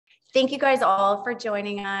Thank you guys all for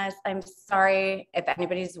joining us. I'm sorry if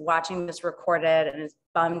anybody's watching this recorded and is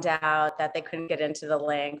bummed out that they couldn't get into the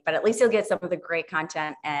link, but at least you'll get some of the great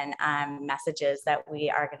content and messages that we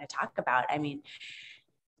are going to talk about. I mean,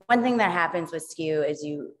 one thing that happens with SKU is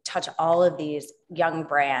you touch all of these young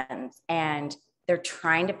brands and they're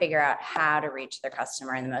trying to figure out how to reach their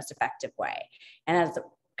customer in the most effective way. And as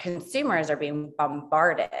consumers are being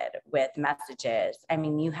bombarded with messages, I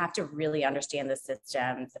mean, you have to really understand the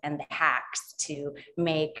systems and the hacks to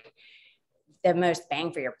make the most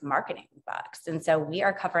bang for your marketing bucks. And so we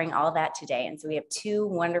are covering all of that today. And so we have two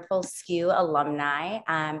wonderful SKU alumni,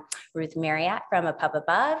 Ruth Marriott from A Pub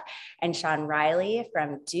Above and Sean Riley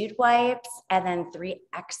from Dude Wipes, and then three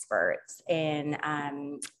experts in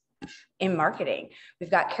marketing.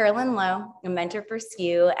 We've got Carolyn Lowe, a mentor for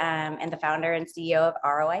SKU and the founder and CEO of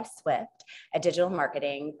ROI Swift, a digital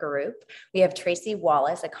marketing group. We have Tracey,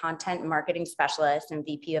 Wallace, a content marketing specialist and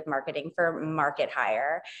VP of marketing for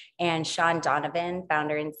MarketHire, and Sean Donovan,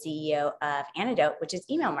 founder and CEO of Antidote, which is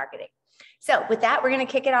email marketing. So with that, we're going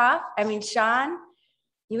to kick it off. I mean, Sean,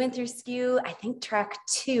 you went through SKU, I think track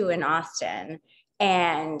 2 in Austin.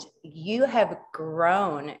 And you have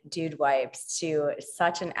grown Dude Wipes to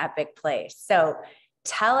such an epic place. So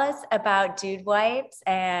tell us about Dude Wipes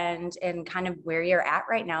and kind of where you're at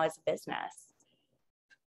right now as a business.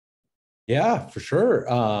 Yeah, for sure.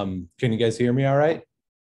 Can you guys hear me all right?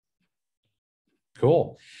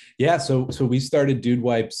 Cool. Yeah, so we started Dude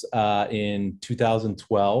Wipes in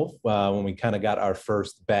 2012 when we kind of got our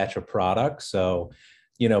first batch of products. So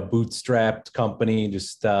bootstrapped company,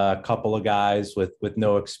 just a couple of guys with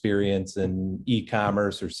no experience in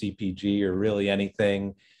e-commerce or CPG or really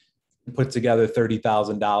anything. Put together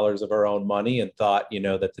 $30,000 of our own money and thought,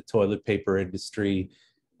 that the toilet paper industry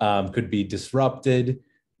could be disrupted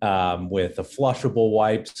with a flushable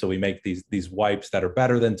wipe. So we make these wipes that are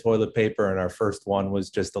better than toilet paper. And our first one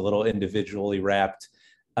was just a little individually wrapped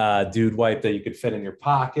Dude Wipe that you could fit in your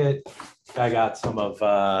pocket. I got some of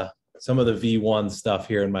the V1 stuff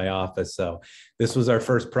here in my office. So this was our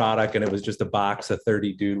first product, and it was just a box of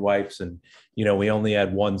 30 Dude Wipes. And, we only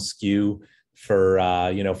had one SKU for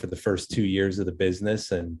the first 2 years of the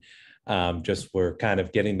business. And just we're kind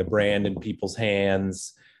of getting the brand in people's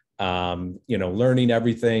hands, learning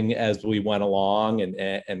everything as we went along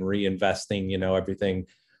and reinvesting, everything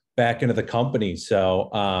back into the company. So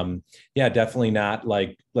definitely not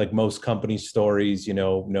like most company stories,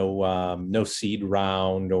 no seed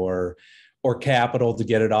round or capital to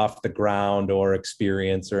get it off the ground or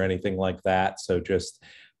experience or anything like that. So just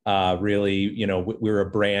really, we're a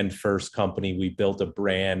brand first company. We built a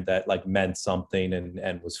brand that meant something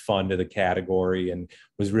and was fun to the category and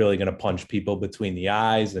was really going to punch people between the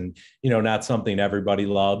eyes, and not something everybody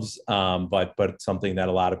loves, but something that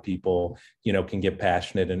a lot of people can get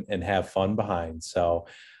passionate and have fun behind. So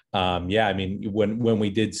I mean, when we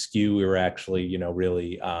did SKU, we were actually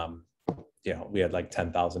really we had like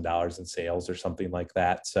 $10,000 in sales or something like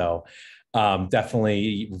that. So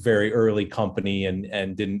definitely very early company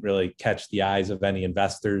and didn't really catch the eyes of any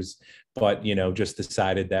investors, but just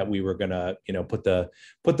decided that we were gonna put the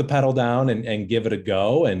pedal down and give it a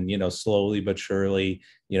go. And slowly but surely,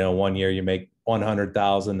 one year you make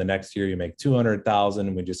 100,000, the next year you make 200,000,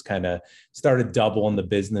 and we just kind of started doubling the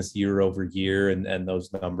business year over year, and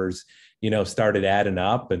those numbers started adding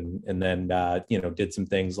up, and then did some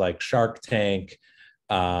things like Shark Tank.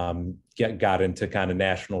 Got into kind of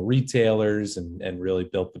national retailers and really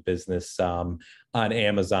built the business on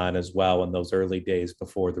Amazon as well in those early days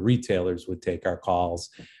before the retailers would take our calls.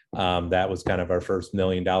 That was kind of our first $1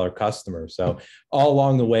 million customer. So all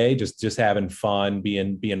along the way, just having fun,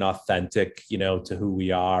 being authentic, to who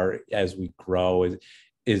we are as we grow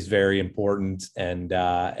is very important, and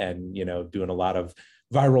doing a lot of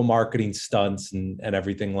viral marketing stunts and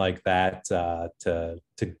everything like that to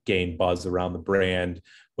gain buzz around the brand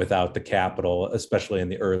without the capital, especially in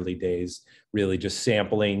the early days. Really just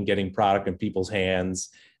sampling, getting product in people's hands,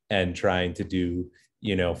 and trying to do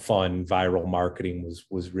fun viral marketing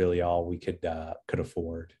was really all we could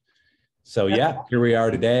afford. So here we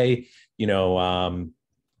are today.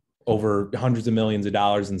 Over hundreds of millions of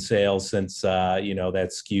dollars in sales since that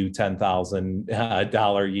SKU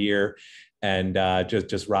 $10,000 year. And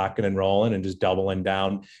just rocking and rolling and just doubling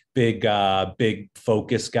down. Big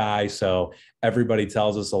focus guy. So everybody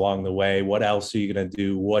tells us along the way, what else are you going to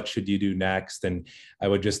do? What should you do next? And I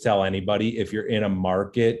would just tell anybody, if you're in a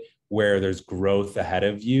market where there's growth ahead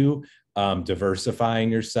of you,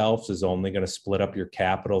 diversifying yourselves is only going to split up your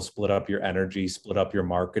capital, split up your energy, split up your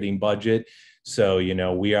marketing budget. So,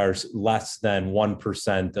 we are less than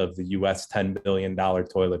 1% of the US $10 billion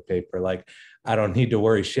toilet paper. Like, I don't need to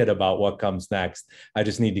worry shit about what comes next. I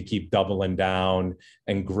just need to keep doubling down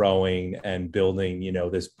and growing and building,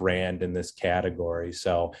 this brand in this category.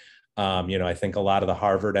 So, I think a lot of the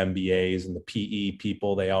Harvard MBAs and the PE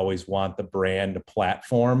people, they always want the brand, a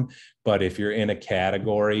platform. But if you're in a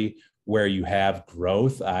category where you have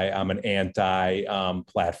growth, I'm an anti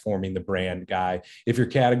platforming the brand guy. If your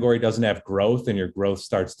category doesn't have growth and your growth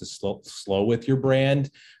starts to slow with your brand,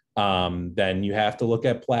 then you have to look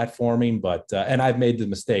at platforming. But and I've made the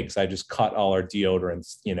mistakes. I just cut all our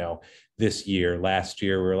deodorants, this year. Last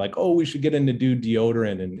year we were like, oh, we should get into dude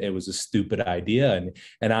deodorant, and it was a stupid idea,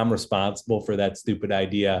 and I'm responsible for that stupid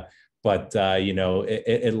idea. But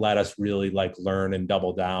it let us really like learn and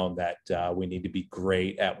double down that we need to be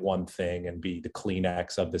great at one thing and be the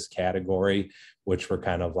Kleenex of this category, which we're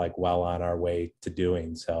kind of like well on our way to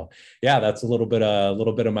doing. So yeah, that's a little bit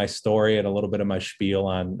of my story and a little bit of my spiel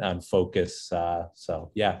on focus.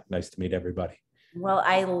 So yeah, nice to meet everybody. Well,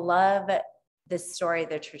 I love the story,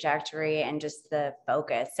 the trajectory, and just the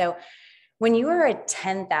focus. So when you were a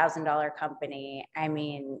 $10,000 company, I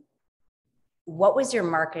mean, what was your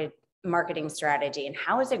marketing strategy, and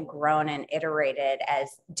how has it grown and iterated as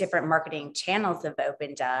different marketing channels have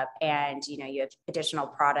opened up, and you have additional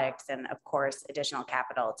products and of course additional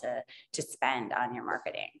capital to spend on your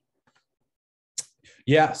marketing?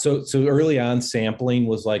 Yeah, so early on, sampling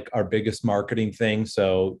was like our biggest marketing thing.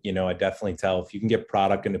 So I definitely tell, if you can get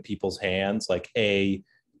product into people's hands, like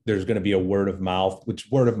there's going to be a word of mouth, which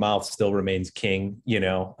word of mouth still remains king,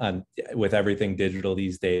 with everything digital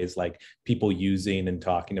these days. Like people using and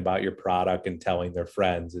talking about your product and telling their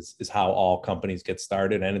friends is how all companies get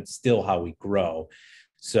started. And it's still how we grow.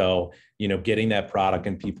 So, getting that product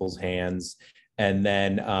in people's hands. And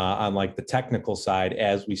then on like the technical side,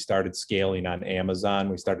 as we started scaling on Amazon,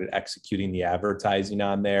 we started executing the advertising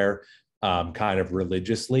on there kind of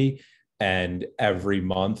religiously. And every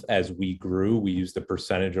month as we grew, we used a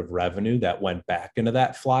percentage of revenue that went back into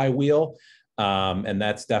that flywheel. And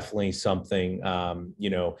that's definitely something,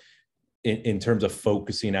 in terms of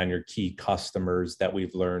focusing on your key customers that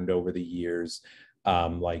we've learned over the years.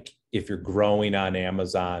 Like if you're growing on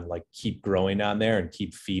Amazon, like keep growing on there and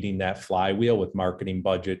keep feeding that flywheel with marketing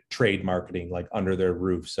budget, trade marketing, like under their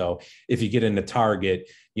roof. So if you get into Target,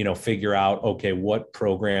 figure out, okay, what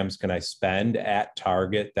programs can I spend at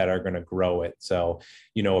Target that are going to grow it? So,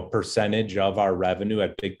 a percentage of our revenue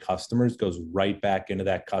at big customers goes right back into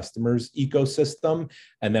that customer's ecosystem.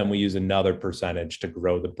 And then we use another percentage to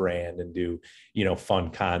grow the brand and do,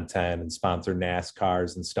 fun content and sponsor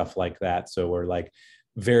NASCARs and stuff like that. So we're like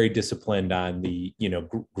very disciplined on the,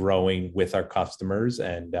 growing with our customers.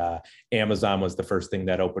 And Amazon was the first thing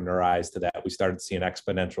that opened our eyes to that. We started seeing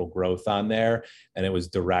exponential growth on there, and it was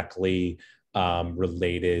directly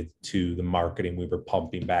related to the marketing we were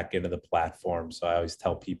pumping back into the platform. So I always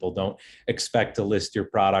tell people, don't expect to list your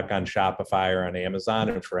product on Shopify or on Amazon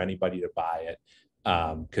and for anybody to buy it,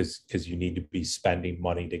 because you need to be spending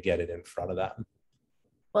money to get it in front of them.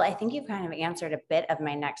 Well, I think you've kind of answered a bit of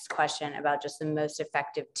my next question about just the most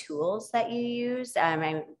effective tools that you use.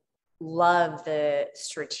 I love the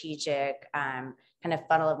strategic kind of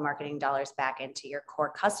funnel of marketing dollars back into your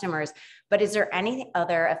core customers. But is there any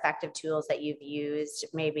other effective tools that you've used,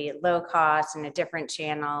 maybe low cost in a different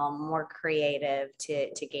channel, more creative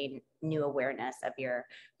to gain new awareness of your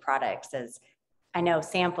products? As I know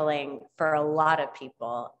sampling for a lot of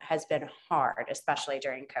people has been hard, especially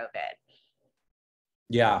during COVID.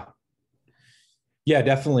 Yeah,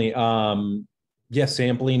 definitely.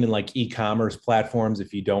 Sampling and like e-commerce platforms,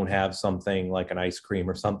 if you don't have something like an ice cream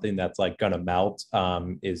or something that's like gonna melt,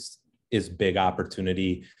 is big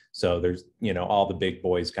opportunity. So there's, all the big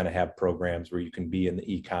boys kind of have programs where you can be in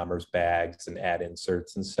the e-commerce bags and add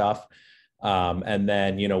inserts and stuff. And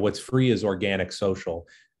then, what's free is organic social.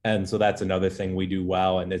 And so that's another thing we do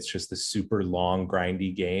well. And it's just a super long,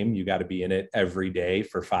 grindy game. You got to be in it every day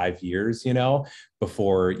for 5 years,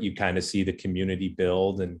 before you kind of see the community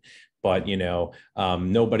build. But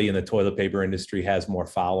nobody in the toilet paper industry has more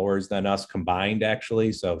followers than us combined,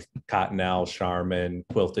 actually. So Cottonelle, Charmin,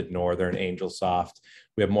 Quilted Northern, Angel Soft,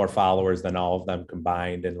 we have more followers than all of them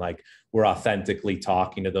combined. And like, we're authentically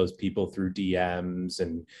talking to those people through DMs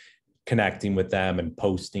and connecting with them and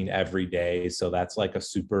posting every day. So that's like a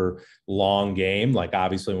super long game. Like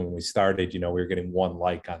obviously when we started, we were getting 1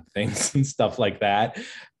 like on things and stuff like that.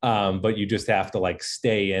 But you just have to like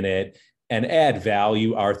stay in it and add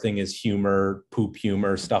value. Our thing is humor, poop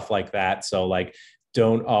humor, stuff like that. So like,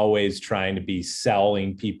 don't always trying to be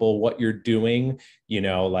selling people what you're doing,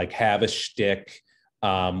 like have a shtick,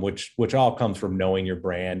 which all comes from knowing your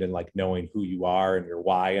brand and like knowing who you are and your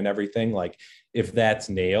why and everything. Like if that's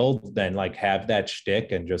nailed, then like have that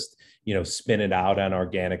shtick and just, spin it out on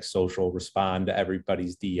organic social, respond to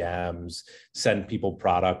everybody's DMs, send people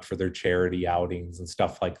product for their charity outings and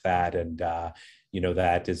stuff like that. And,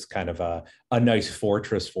 that is kind of a nice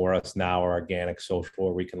fortress for us now, our organic social,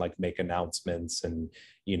 where we can like make announcements and,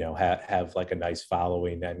 have like a nice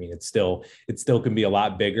following. I mean, it still can be a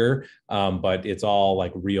lot bigger, but it's all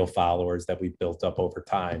like real followers that we've built up over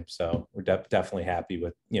time. So we're definitely happy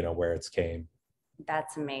with, where it's came.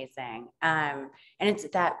 That's amazing. And it's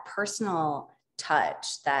that personal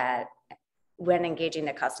touch that when engaging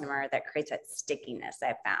the customer that creates that stickiness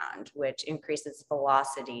I found, which increases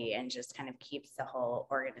velocity and just kind of keeps the whole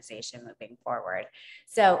organization moving forward.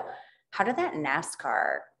 So how did that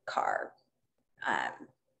NASCAR car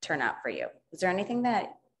turn out for you? Is there anything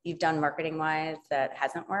that you've done marketing wise that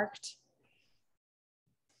hasn't worked?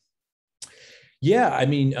 Yeah, I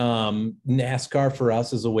mean, NASCAR for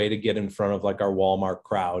us is a way to get in front of like our Walmart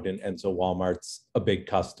crowd. And so Walmart's a big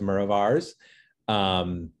customer of ours.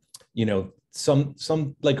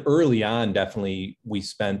 Some like early on, definitely we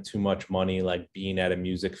spent too much money like being at a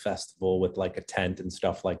music festival with like a tent and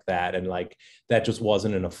stuff like that. And like that just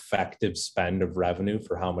wasn't an effective spend of revenue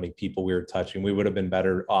for how many people we were touching. We would have been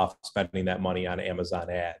better off spending that money on Amazon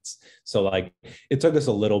ads. So like it took us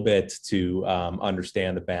a little bit to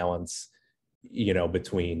understand the balance,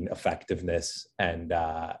 between effectiveness and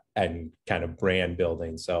kind of brand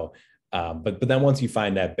building. So but then once you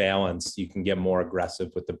find that balance, you can get more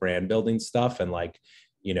aggressive with the brand building stuff. And like,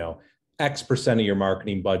 X% of your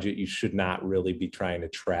marketing budget, you should not really be trying to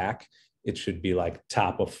track. It should be like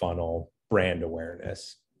top of funnel brand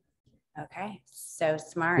awareness. Okay. So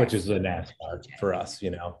smart. Which is the NASCAR for us,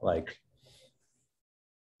 like.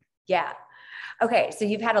 Yeah. Okay. So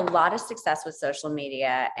you've had a lot of success with social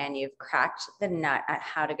media and you've cracked the nut at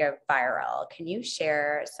how to go viral. Can you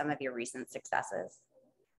share some of your recent successes?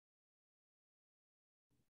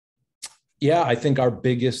 Yeah, I think our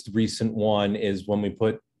biggest recent one is when we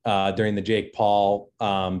put during the Jake Paul,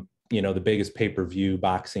 the biggest pay-per-view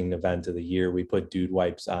boxing event of the year, we put dude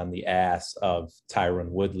wipes on the ass of Tyron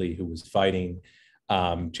Woodley, who was fighting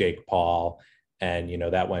Jake Paul. And,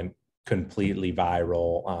 that went completely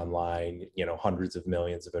viral online, hundreds of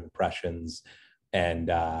millions of impressions. And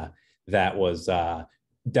that was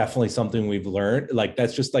definitely something we've learned. Like,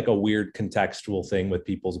 that's just like a weird contextual thing with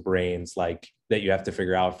people's brains, like that you have to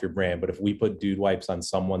figure out if your brand. But if we put dude wipes on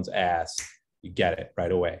someone's ass, you get it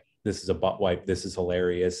right away. This is a butt wipe. This is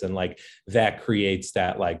hilarious. And like that creates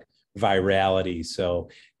that like virality. So,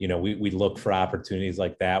 we look for opportunities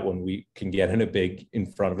like that when we can get in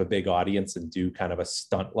front of a big audience and do kind of a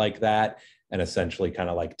stunt like that and essentially kind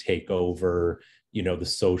of like take over, the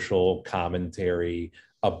social commentary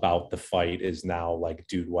about the fight is now like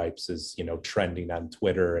dude wipes is, trending on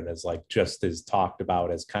Twitter and is like just as talked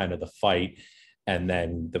about as kind of the fight. And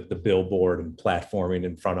then the billboard and platforming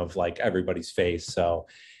in front of like everybody's face. So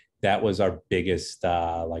that was our biggest,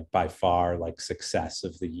 like by far, like success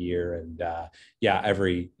of the year. And yeah,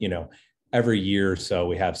 every year or so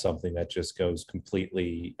we have something that just goes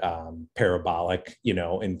completely parabolic,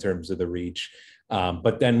 in terms of the reach.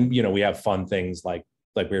 But then, we have fun things like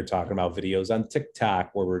we were talking about videos on TikTok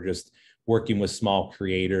where we're just working with small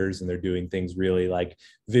creators and they're doing things really like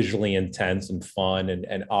visually intense and fun.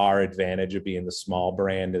 And our advantage of being the small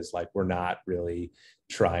brand is like, we're not really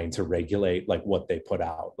trying to regulate like what they put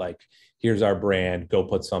out. Like, here's our brand, go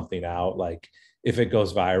put something out. Like if it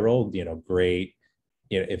goes viral, great.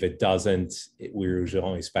 If it doesn't, we're usually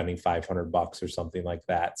only spending $500 or something like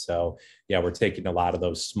that. So yeah, we're taking a lot of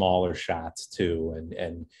those smaller shots too.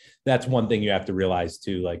 And that's one thing you have to realize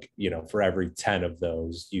too, like, for every 10 of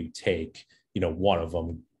those you take, one of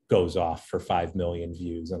them goes off for 5 million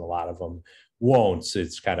views and a lot of them won't. So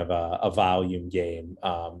it's kind of a volume game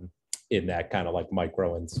in that kind of like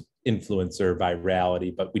micro influencer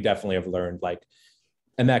virality. But we definitely have learned like,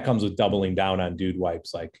 and that comes with doubling down on dude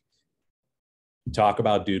wipes, like, talk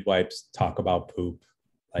about dude wipes, talk about poop.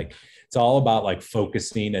 Like it's all about like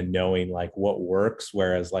focusing and knowing like what works.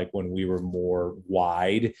 Whereas like when we were more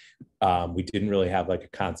wide, we didn't really have like a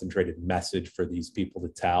concentrated message for these people to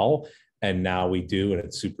tell. And now we do, and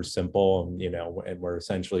it's super simple. And, and we're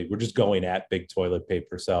just going at big toilet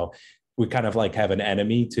paper. So we kind of like have an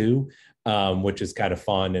enemy too, which is kind of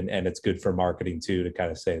fun. And it's good for marketing too, to kind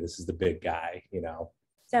of say, this is the big guy,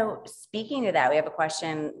 So speaking of that, we have a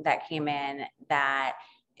question that came in that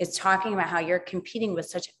is talking about how you're competing with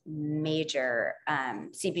such major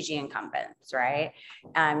CPG incumbents, right?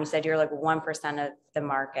 You said you're like 1% of the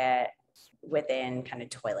market within kind of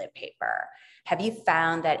toilet paper. Have you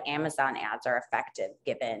found that Amazon ads are effective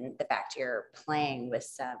given the fact you're playing with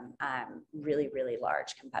some really, really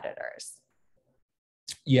large competitors?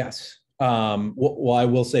 Yes. Well, I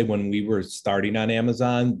will say when we were starting on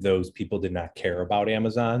Amazon, those people did not care about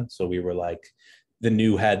Amazon. So we were like the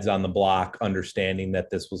new heads on the block, understanding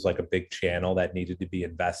that this was like a big channel that needed to be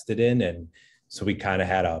invested in. And so we kind of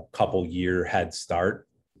had a couple year head start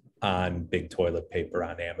on big toilet paper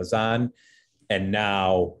on Amazon. And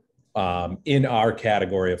now in our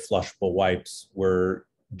category of flushable wipes, we're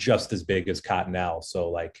just as big as Cottonelle.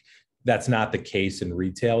 So like that's not the case in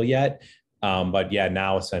retail yet. But yeah,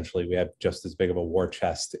 now essentially we have just as big of a war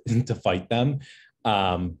chest to fight them.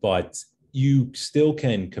 But you still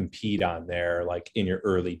can compete on there, like in your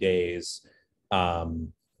early days.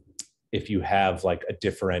 If you have like a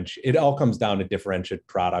it all comes down to differentiated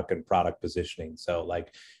product and product positioning. So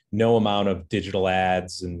like no amount of digital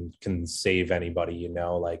ads and can save anybody, you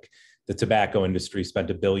know, like the tobacco industry spent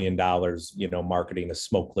 $1 billion, you know, marketing a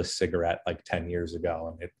smokeless cigarette like 10 years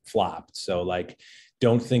ago and it flopped. So like,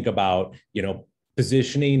 don't think about, you know,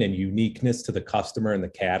 positioning and uniqueness to the customer and the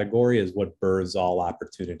category is what births all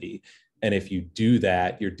opportunity. And if you do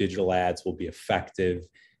that, your digital ads will be effective.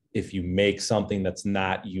 If you make something that's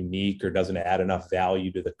not unique or doesn't add enough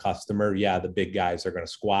value to the customer, yeah, the big guys are going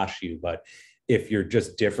to squash you. But if you're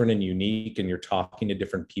just different and unique and you're talking to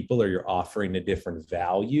different people or you're offering a different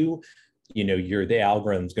value, you know, the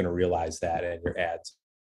algorithm's going to realize that and your ads.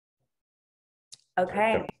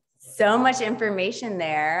 Okay. So much information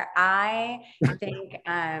there. I think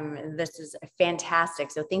this is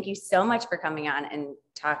fantastic. So thank you so much for coming on and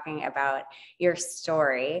talking about your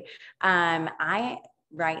story.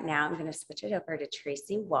 Right now, I'm going to switch it over to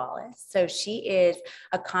Tracey Wallace. So she is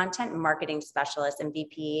a content marketing specialist and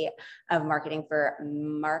VP of marketing for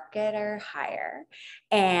MarketHire.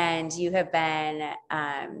 And you have been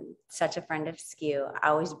such a friend of SKU,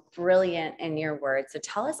 always brilliant in your words. So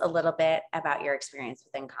tell us a little bit about your experience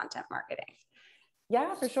within content marketing.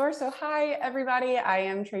 Yeah, for sure. So hi, everybody. I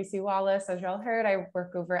am Tracey Wallace. As y'all heard, I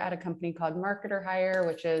work over at a company called MarketHire,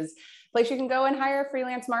 which is a place you can go and hire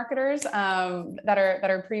freelance marketers that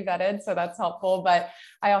are pre-vetted. So that's helpful. But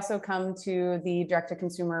I also come to the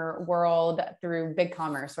direct-to-consumer world through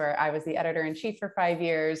BigCommerce, where I was the editor-in-chief for 5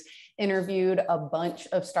 years, interviewed a bunch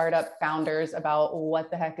of startup founders about what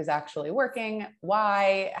the heck is actually working,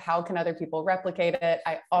 why, how can other people replicate it.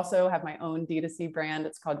 I also have my own D2C brand.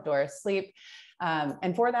 It's called Doris Sleep.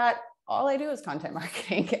 And for that, all I do is content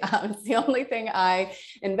marketing. It's the only thing I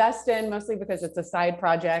invest in, mostly because it's a side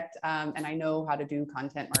project, and I know how to do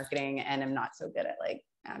content marketing, and I'm not so good at like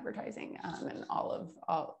advertising and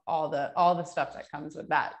all the stuff that comes with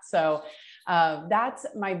that. So that's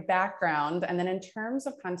my background. And then in terms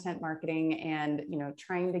of content marketing and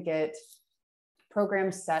trying to get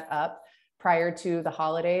programs set up prior to the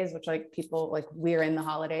holidays, which we're in the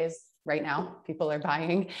holidays right now, people are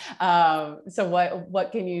buying. So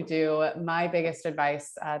what can you do? My biggest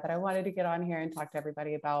advice that I wanted to get on here and talk to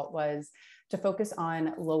everybody about was to focus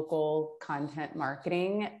on local content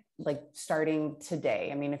marketing, like starting today.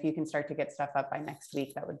 I mean, if you can start to get stuff up by next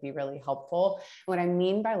week, that would be really helpful. What I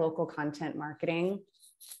mean by local content marketing,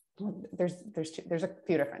 there's a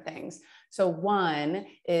few different things. So one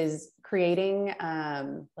is creating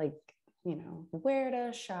where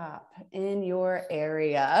to shop in your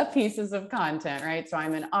area pieces of content, right? So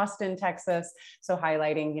I'm in Austin, Texas. So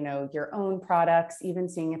highlighting, your own products, even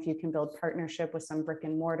seeing if you can build partnership with some brick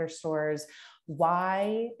and mortar stores.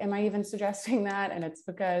 Why am I even suggesting that? And it's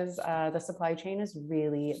because the supply chain is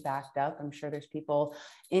really backed up. I'm sure there's people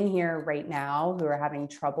in here right now who are having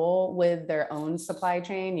trouble with their own supply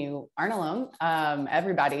chain. You aren't alone.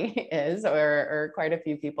 Everybody is, or quite a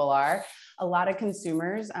few people are. A lot of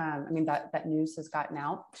consumers, that news has gotten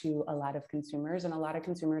out to a lot of consumers, and a lot of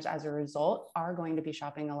consumers as a result are going to be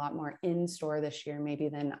shopping a lot more in store this year, maybe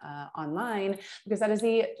than online, because that is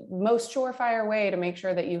the most surefire way to make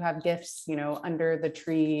sure that you have gifts, under the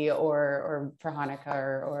tree or for Hanukkah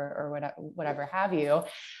or whatever have you.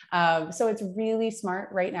 So it's really smart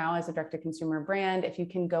right now as a direct-to-consumer brand, if you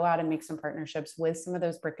can go out and make some partnerships with some of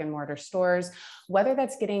those brick and mortar stores, whether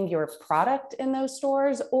that's getting your product in those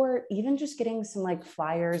stores or even just getting some like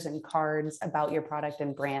flyers and cards about your product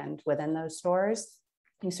and brand within those stores.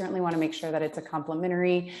 You certainly want to make sure that it's a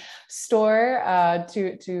complimentary store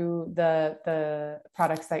to the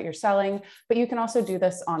products that you're selling, but you can also do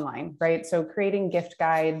this online, right? So creating gift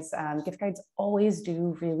guides always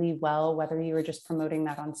do really well, whether you are just promoting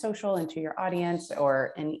that on social and to your audience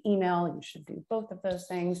or in email. You should do both of those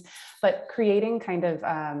things, but creating kind of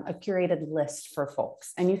a curated list for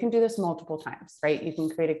folks. And you can do this multiple times, right? You can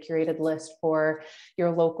create a curated list for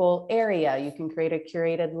your local area. You can create a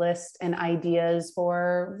curated list and ideas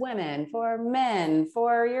for women, for men,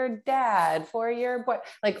 for your dad, for your boy,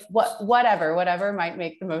 like whatever might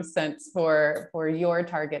make the most sense for your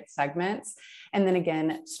target segments. And then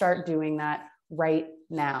again, start doing that right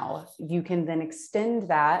now. You can then extend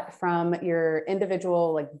that from your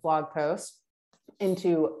individual like blog post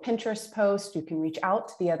into Pinterest post. You can reach out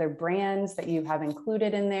to the other brands that you have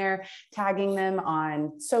included in there, tagging them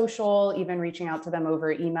on social, even reaching out to them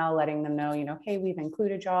over email, letting them know, hey, we've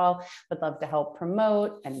included y'all, would love to help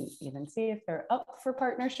promote, and even see if they're up for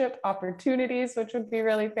partnership opportunities, which would be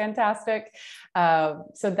really fantastic. So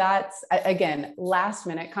that's, again, last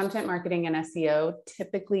minute. Content marketing and SEO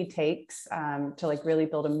typically takes, to like really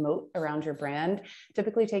build a moat around your brand,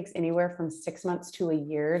 typically takes anywhere from 6 months to a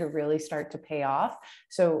year to really start to pay off.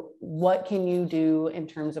 So what can you do in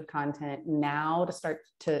terms of content now to start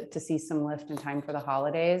to see some lift in time for the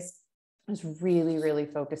holidays? Is really, really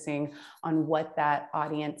focusing on what that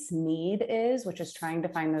audience need is, which is trying to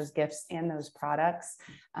find those gifts and those products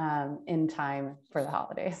in time for the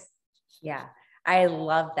holidays. Yeah, I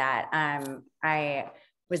love that. I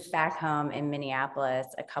was back home in Minneapolis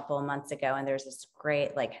a couple of months ago, and there's this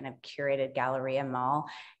great, like, kind of curated Galleria mall,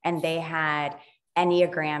 and they had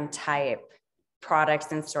Enneagram type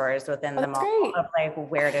products and stores within the mall of like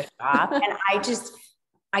where to shop. And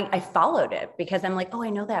I followed it because I'm like, oh, I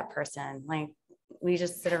know that person. Like, we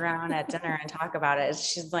just sit around at dinner and talk about it.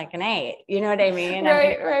 She's like an 8, you know what I mean?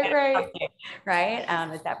 Right.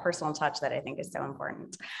 It's that personal touch that I think is so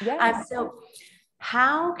important. Yes. So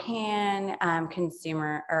how can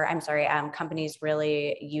companies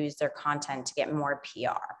really use their content to get more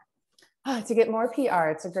PR? To get more PR,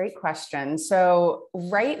 it's a great question. So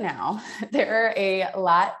right now, there are a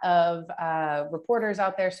lot of reporters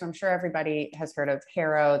out there. So I'm sure everybody has heard of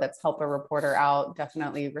HARO, that's Help a Reporter Out.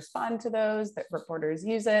 Definitely respond to those, that reporters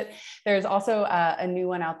use it. There's also a new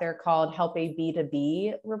one out there called Help a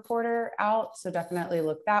B2B Reporter Out. So definitely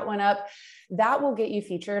look that one up. That will get you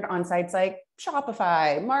featured on sites like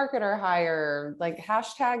Shopify, MarketHire, like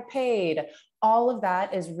 #paid. All of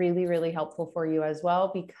that is really, really helpful for you as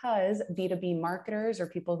well, because B2B marketers or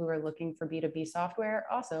people who are looking for B2B software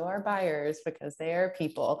also are buyers, because they are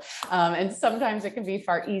people. And sometimes it can be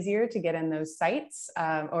far easier to get in those sites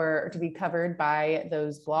or to be covered by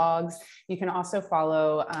those blogs. You can also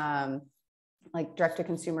follow like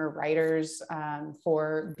direct-to-consumer writers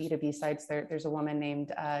for B2B sites. There's a woman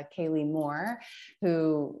named Kaylee Moore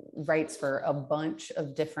who writes for a bunch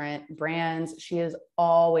of different brands. She is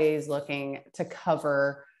always looking to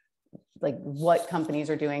cover like what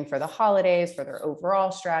companies are doing for the holidays, for their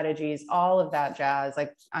overall strategies, all of that jazz.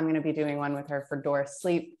 Like, I'm going to be doing one with her for Doris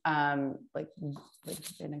Sleep, like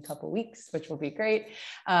in a couple of weeks, which will be great.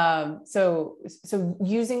 So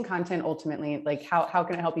using content ultimately, like how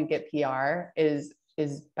can it help you get PR is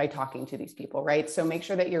by talking to these people, right? So make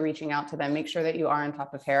sure that you're reaching out to them, make sure that you are on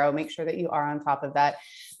top of HARO, make sure that you are on top of that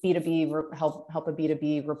B2B, help a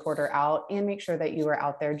B2B reporter out, and make sure that you are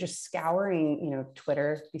out there just scouring,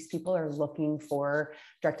 Twitter. These people are looking for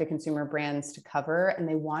direct-to-consumer brands to cover, and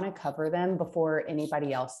they want to cover them before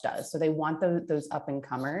anybody else does. So they want those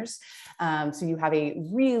up-and-comers. So you have a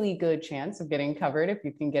really good chance of getting covered if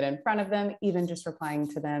you can get in front of them, even just replying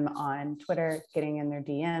to them on Twitter, getting in their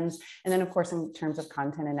DMs. And then, of course, in terms of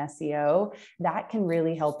content and SEO, that can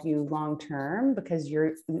really help you long-term, because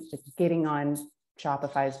you're getting on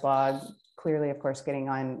Shopify's blog, clearly, of course, getting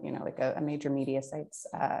on, like a major media sites,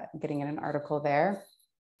 getting in an article there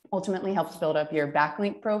ultimately helps build up your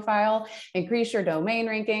backlink profile, increase your domain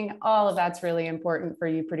ranking. All of that's really important for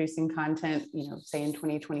you producing content, say in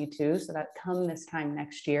 2022, so that come this time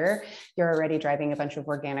next year, you're already driving a bunch of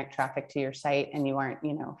organic traffic to your site, and you aren't,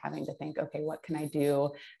 having to think, okay, what can I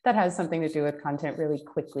do that has something to do with content really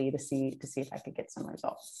quickly to see if I could get some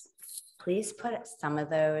results. Please put some of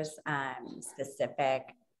those specific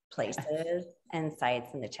places and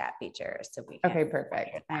sites in the chat feature so we can. Okay,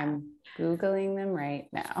 perfect. I'm Googling them right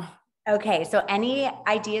now. Okay, so any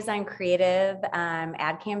ideas on creative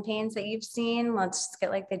ad campaigns that you've seen? Let's just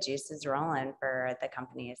get like the juices rolling for the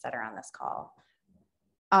companies that are on this call.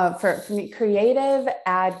 For me, creative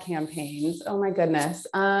ad campaigns, oh my goodness.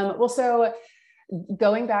 Well, so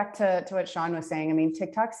going back to what Sean was saying, I mean,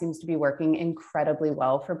 TikTok seems to be working incredibly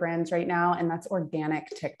well for brands right now, and that's organic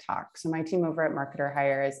TikTok. So my team over at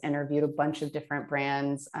MarketHire has interviewed a bunch of different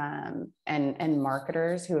brands and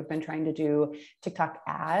marketers who have been trying to do TikTok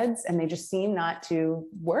ads, and they just seem not to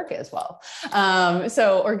work as well.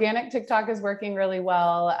 So organic TikTok is working really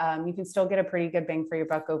well. You can still get a pretty good bang for your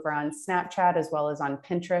buck over on Snapchat as well as on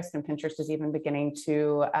Pinterest, and Pinterest is even beginning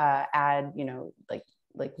to add,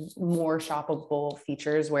 like more shoppable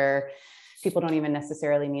features where people don't even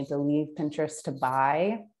necessarily need to leave Pinterest to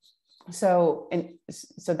buy. So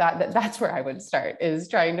that's where I would start, is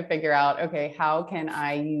trying to figure out, okay, how can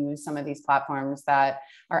I use some of these platforms that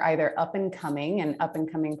are either up and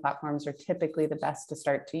coming platforms are typically the best to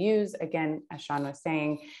start to use. Again, as Sean was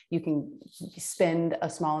saying, you can spend a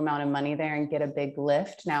small amount of money there and get a big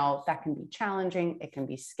lift. Now that can be challenging. It can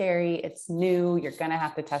be scary. It's new. You're going to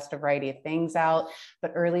have to test a variety of things out,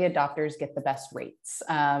 but early adopters get the best rates.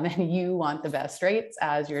 And you want the best rates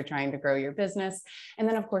as you're trying to grow your business. And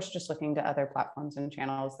then of course, just looking to other platforms and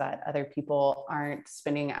channels that other people aren't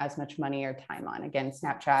spending as much money or time on. Again,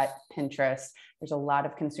 Snapchat, Pinterest, there's a lot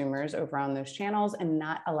of consumers over on those channels and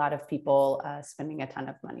not a lot of people spending a ton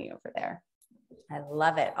of money over there. I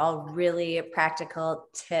love it. All really practical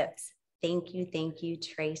tips. Thank you,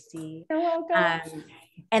 Tracey. You're welcome.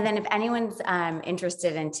 And then if anyone's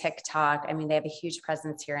interested in TikTok, I mean, they have a huge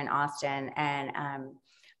presence here in Austin, and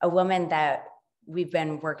a woman that we've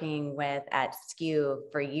been working with at SKU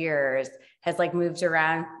for years has like moved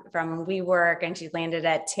around from WeWork, and she landed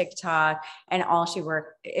at TikTok, and all she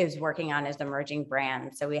is working on is emerging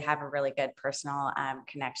brands. So we have a really good personal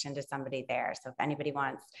connection to somebody there. So if anybody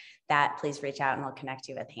wants that, please reach out and we'll connect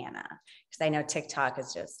you with Hannah. Because I know TikTok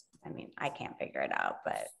is just, I mean, I can't figure it out,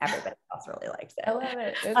 but everybody else really likes it. I love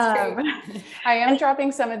it. It's great. I am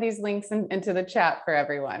dropping some of these links into the chat for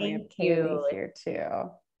everyone. We have Katie here too.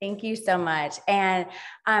 Thank you so much. And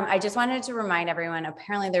I just wanted to remind everyone,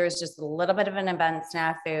 apparently there was just a little bit of an event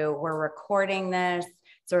snafu. We're recording this,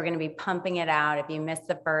 so we're going to be pumping it out. If you missed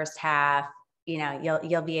the first half,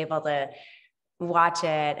 you'll be able to watch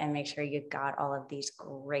it and make sure you got all of these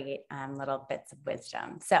great little bits of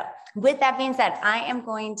wisdom. So with that being said, I am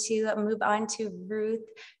going to move on to Ruth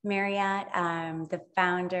Marriott, the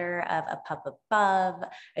founder of A Pup Above,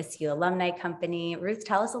 a SKU alumni company. Ruth,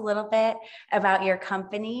 tell us a little bit about your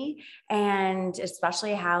company and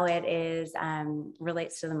especially how it is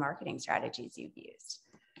relates to the marketing strategies you've used.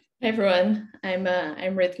 Hi everyone,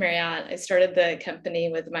 I'm Ruth Marriott. I started the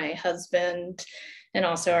company with my husband and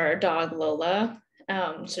also our dog Lola.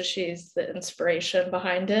 So she's the inspiration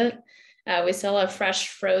behind it. We sell a fresh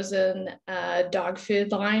frozen dog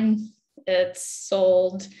food line. It's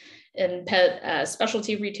sold in pet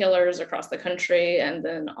specialty retailers across the country and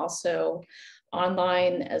then also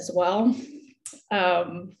online as well.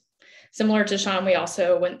 Similar to Sean, we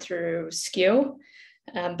also went through SKU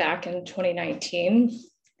back in 2019.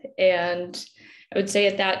 And I would say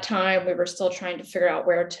at that time, we were still trying to figure out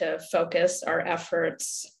where to focus our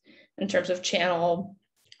efforts in terms of channel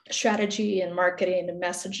strategy and marketing and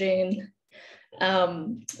messaging.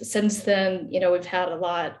 Since then, we've had a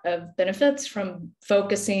lot of benefits from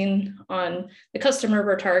focusing on the customer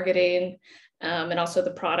we're targeting and also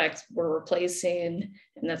the products we're replacing.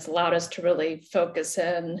 And that's allowed us to really focus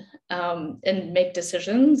in and make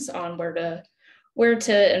decisions on where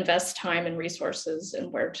to invest time and resources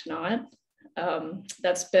and where to not.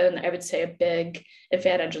 That's been, I would say, a big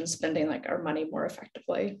advantage in spending like our money more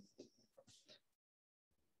effectively.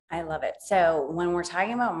 I love it. So when we're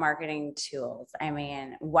talking about marketing tools, I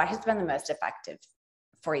mean, what has been the most effective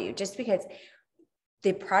for you? Just because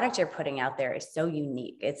the product you're putting out there is so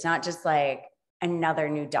unique. It's not just like another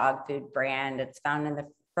new dog food brand. It's found in the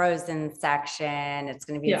frozen section. It's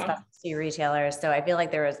going to be in specialty retailers. So I feel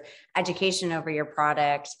like there was education over your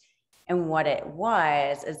product and what it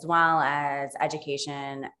was, as well as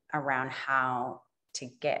education around how to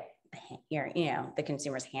get the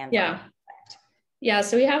consumer's hands on it. Yeah,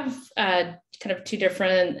 so we have kind of two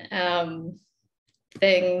different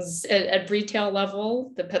things. At retail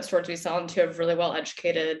level, the pet stores we sell into have really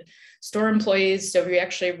well-educated store employees. So we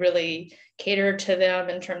actually really cater to them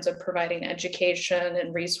in terms of providing education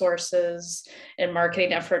and resources and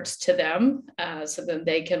marketing efforts to them so that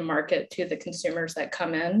they can market to the consumers that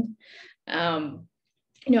come in.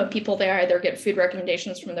 People there either get food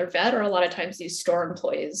recommendations from their vet or a lot of times these store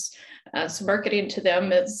employees. So marketing to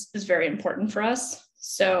them is very important for us.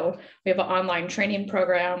 So we have an online training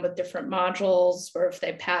program with different modules where if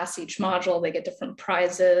they pass each module, they get different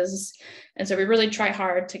prizes. And so we really try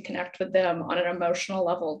hard to connect with them on an emotional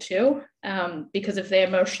level too, because if they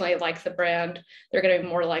emotionally like the brand, they're going to be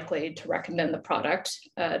more likely to recommend the product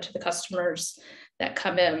to the customers that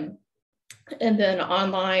come in. And then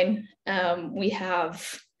online, we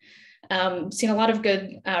have seen a lot of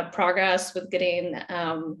good progress with getting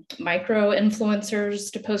micro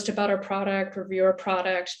influencers to post about our product, review our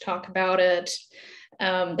product, talk about it.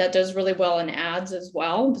 That does really well in ads as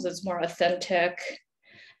well because it's more authentic.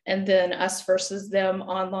 And then us versus them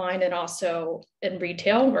online and also in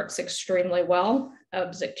retail works extremely well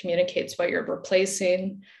because it communicates what you're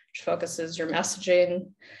replacing, which focuses your messaging.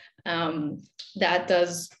 That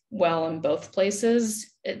does well in both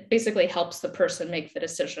places. It basically helps the person make the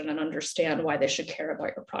decision and understand why they should care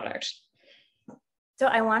about your product. So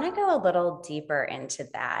I want to go a little deeper into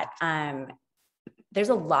that. There's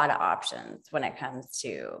a lot of options when it comes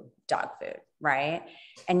to dog food, right?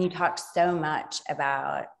 And you talked so much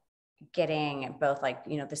about getting both like,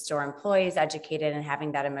 you know, the store employees educated and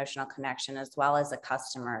having that emotional connection as well as the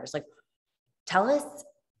customers. Like, tell us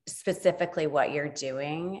specifically what you're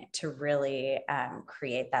doing to really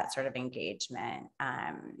create that sort of engagement.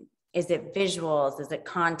 Is it visuals? Is it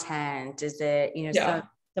content? Is it, you know,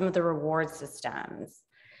 some of the reward systems?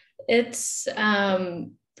 It's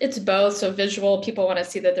both. So visual, people want to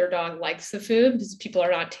see that their dog likes the food because people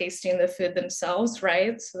are not tasting the food themselves,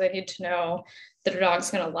 right? So they need to know that their dog's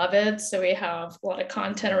going to love it. So we have a lot of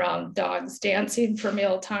content around dogs dancing for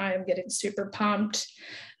mealtime, getting super pumped.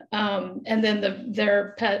 And then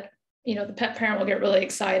their pet, you know, the pet parent will get really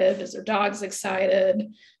excited because their dog's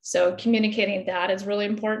excited. So communicating that is really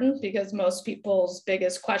important because most people's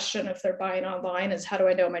biggest question if they're buying online is how do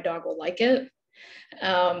I know my dog will like it?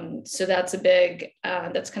 So that's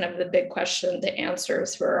that's kind of the big question to answer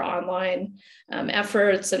through our online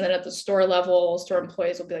efforts. And then at the store level, store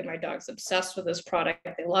employees will be like, my dog's obsessed with this product.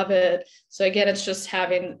 They love it. So again, it's just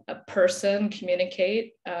having a person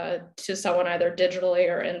communicate to someone either digitally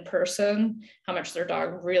or in person, how much their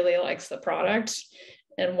dog really likes the product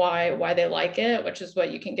and why they like it, which is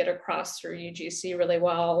what you can get across through UGC really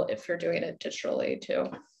well if you're doing it digitally too.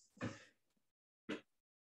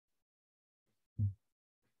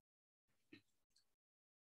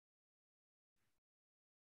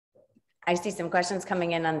 I see some questions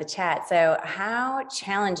coming in on the chat. So how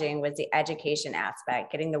challenging was the education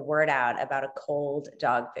aspect, getting the word out about a cold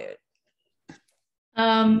dog food?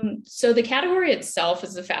 So the category itself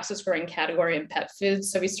is the fastest growing category in pet food.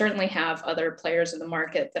 So we certainly have other players in the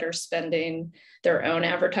market that are spending their own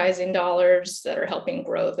advertising dollars that are helping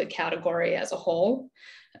grow the category as a whole.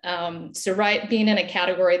 So being in a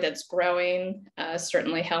category that's growing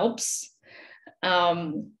certainly helps.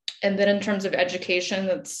 And then in terms of education,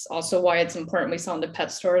 that's also why it's important we sell into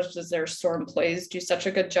pet stores because their store employees do such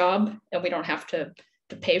a good job and we don't have to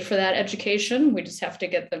pay for that education. We just have to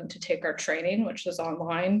get them to take our training, which is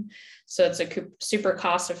online. So it's a super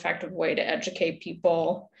cost-effective way to educate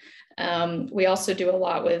people. We also do a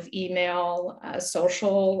lot with email,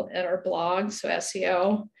 social, and our blog, so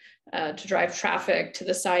SEO, to drive traffic to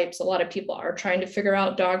the sites. A lot of people are trying to figure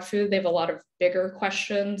out dog food. They have a lot of bigger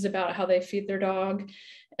questions about how they feed their dog.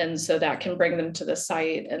 And so that can bring them to the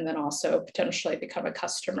site and then also potentially become a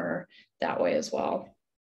customer that way as well.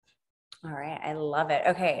 All right, I love it.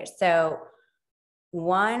 Okay, so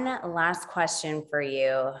one last question for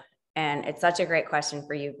you, and it's such a great question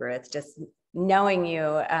for you, Ruth, just knowing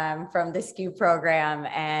you from the SKU program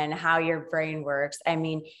and how your brain works. I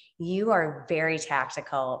mean, you are very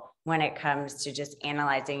tactical when it comes to just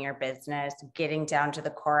analyzing your business, getting down to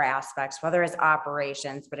the core aspects, whether it's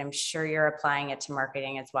operations, but I'm sure you're applying it to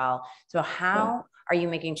marketing as well. So how are you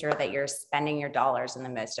making sure that you're spending your dollars in the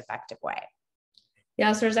most effective way?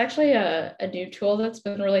 Yeah, so there's actually a new tool that's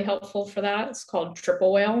been really helpful for that. It's called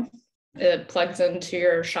Triple Whale. It plugs into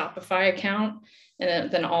your Shopify account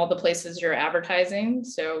and then all the places you're advertising.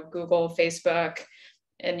 So Google, Facebook,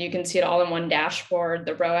 and you can see it all in one dashboard,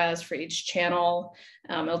 the ROAS for each channel.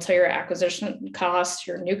 It'll tell your acquisition cost,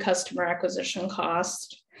 your new customer acquisition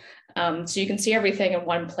cost. So you can see everything in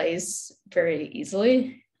one place very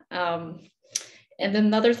easily. And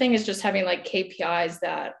then the other thing is just having like KPIs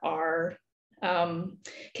that are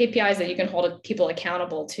KPIs that you can hold people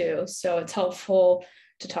accountable to. So it's helpful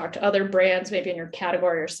to talk to other brands, maybe in your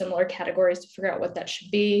category or similar categories, to figure out what that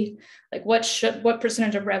should be. Like what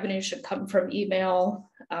percentage of revenue should come from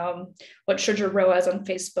email? What should your ROAS on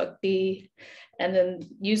Facebook be? And then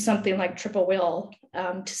use something like Triple Whale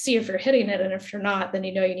to see if you're hitting it. And if you're not, then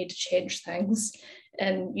you know you need to change things.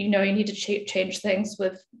 and you need to change things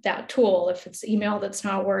with that tool. If it's email that's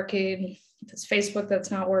not working, if it's Facebook that's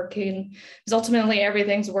not working, because ultimately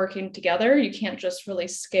everything's working together. You can't just really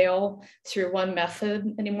scale through one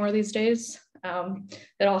method anymore these days.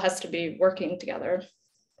 It all has to be working together.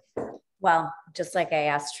 Well, just like I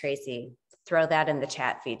asked Tracey, throw that in the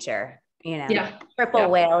chat feature. Yeah. Triple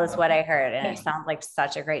whale is what I heard, and it sounds like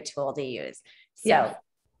such a great tool to use. So,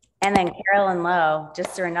 and then Carolyn Lowe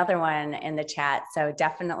just threw another one in the chat. So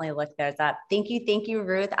definitely look those up. Thank you,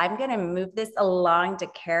 Ruth. I'm going to move this along to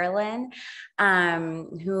Carolyn,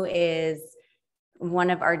 who is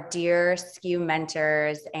one of our dear SKU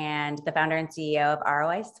mentors and the founder and CEO of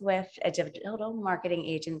ROI Swift, a digital marketing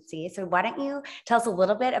agency. So why don't you tell us a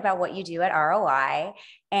little bit about what you do at ROI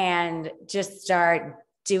and just start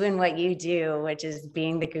doing what you do, which is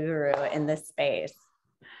being the guru in this space.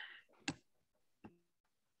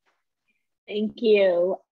 Thank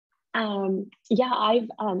you. I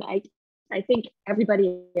think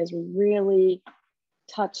everybody has really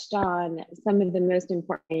touched on some of the most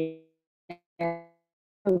important.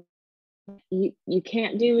 You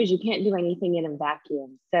can't do anything in a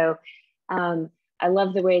vacuum. So I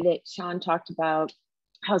love the way that Sean talked about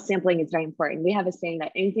how sampling is very important. We have a saying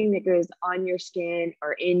that anything that goes on your skin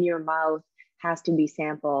or in your mouth has to be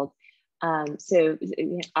sampled. So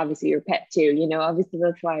obviously your pet too, obviously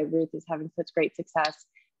that's why Ruth is having such great success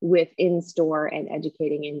with in-store and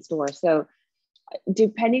educating in-store. So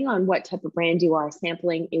depending on what type of brand you are,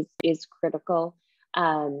 sampling is critical.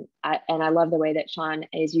 And I love the way that Sean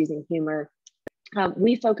is using humor.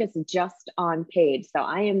 We focus just on paid. So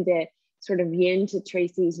I am the sort of yin to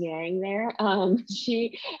Tracey's yang there.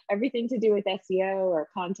 Everything to do with SEO or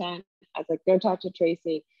content, I was like, go talk to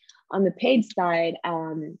Tracey. On the paid side,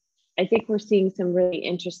 I think we're seeing some really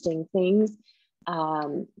interesting things.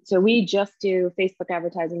 So we just do Facebook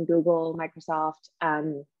advertising, Google, Microsoft,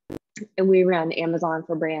 and we run Amazon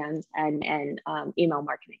for brands and email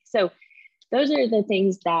marketing. So those are the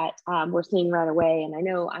things that we're seeing right away. And I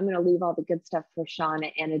know I'm going to leave all the good stuff for Sean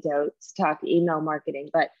at Antidote to talk email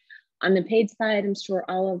marketing. But on the paid side, I'm sure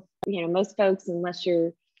all of, most folks, unless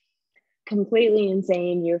you're completely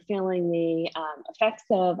insane, you're feeling the effects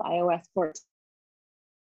of iOS 14.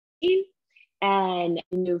 And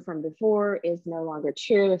new from before is no longer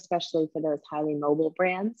true, especially for those highly mobile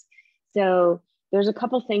brands. So there's a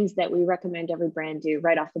couple things that we recommend every brand do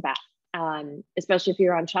right off the bat, especially if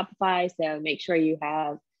you're on Shopify. So make sure you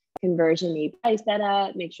have conversion API set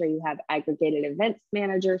up, make sure you have aggregated events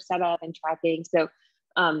manager set up and tracking. So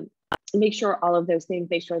make sure all of those things,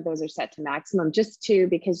 make sure those are set to maximum,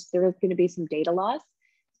 because there is going to be some data loss.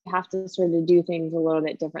 You have to sort of do things a little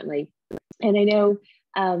bit differently. And I know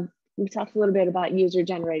we talked a little bit about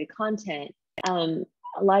user-generated content. A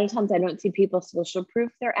lot of times I don't see people social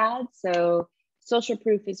proof their ads. So social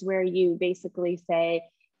proof is where you basically say,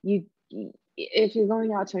 if you're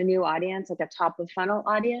going out to a new audience, like a top of funnel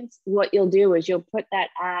audience, what you'll do is you'll put that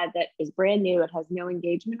ad that is brand new, it has no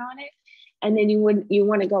engagement on it. And then you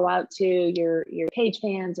want to go out to your page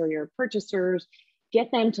fans or your purchasers,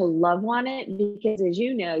 get them to love on it, because as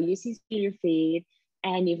you know, you see your feed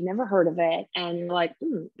and you've never heard of it. And you're like,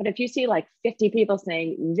 but if you see like 50 people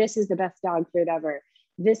saying, this is the best dog food ever,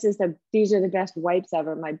 these are the best wipes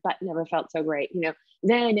ever, my butt never felt so great,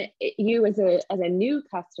 then you as a new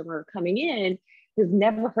customer coming in who's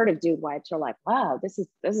never heard of Dude Wipes are like, wow, this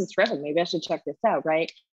is terrific. Maybe I should check this out,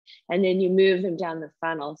 right? And then you move them down the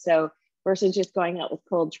funnel. So versus just going out with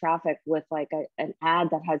cold traffic with like an ad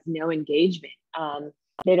that has no engagement.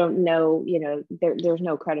 They don't know, there's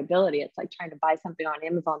no credibility. It's like trying to buy something on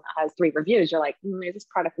Amazon that has 3 reviews. You're like, is this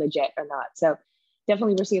product legit or not? So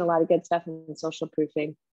definitely we're seeing a lot of good stuff in social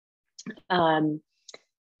proofing. And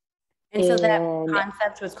so that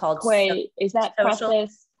concept was called is that social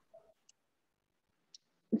process?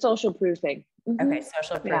 Social proofing. Mm-hmm. Okay,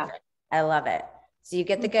 social proofing. Yeah. I love it. So you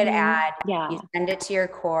get the good ad, you send it to your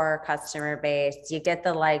core customer base, you get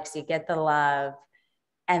the likes, you get the love,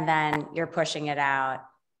 and then you're pushing it out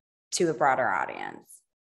to a broader audience.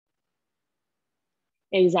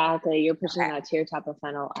 Exactly. You're pushing it out to your top of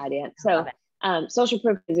funnel audience. So social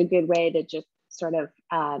proof is a good way to just sort of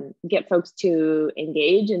get folks to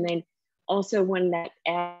engage. And then also when that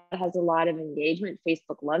ad has a lot of engagement,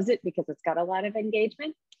 Facebook loves it because it's got a lot of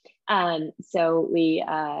engagement. So we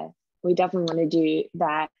definitely want to do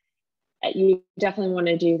that. You definitely want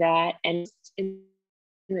to do that. And in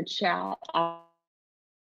the chat,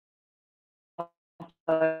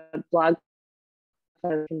 blog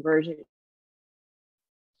conversion.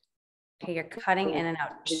 Okay, you're cutting in and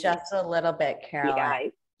out just a little bit, Carolyn. Yeah,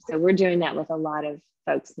 so we're doing that with a lot of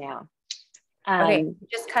folks now. Okay, you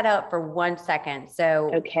just cut out for 1 second.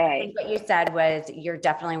 So Okay. I think what you said was you're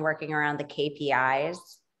definitely working around the KPIs,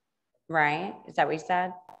 right? Is that what you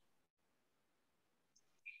said?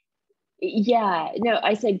 Yeah, no,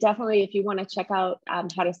 I said definitely if you want to check out how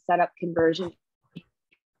to set up conversion,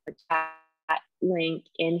 that link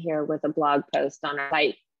in here with a blog post on our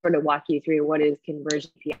site sort of walk you through what is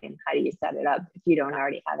conversion PI and how do you set it up if you don't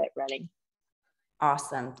already have it running.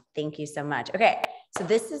 Awesome. Thank you so much. Okay. So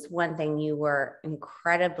this is one thing you were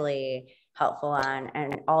incredibly helpful on,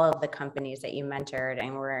 and all of the companies that you mentored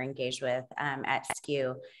and were engaged with at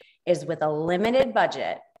SKU is with a limited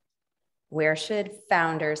budget, where should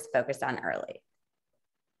founders focus on early?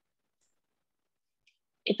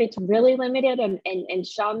 If it's really limited, and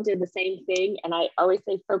Sean did the same thing, and I always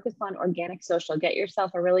say focus on organic social. Get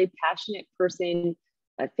yourself a really passionate person,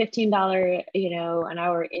 a $15, an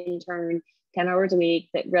hour intern, 10 hours a week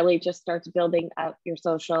that really just starts building up your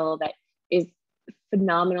social, that is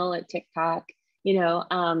phenomenal at TikTok,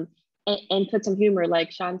 and put some humor.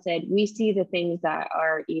 Like Sean said, we see the things that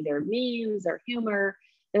are either memes or humor.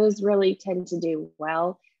 Those really tend to do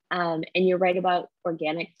well. And you're right about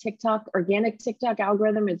organic TikTok. Organic TikTok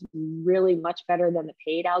algorithm is really much better than the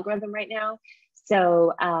paid algorithm right now.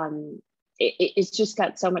 So it's just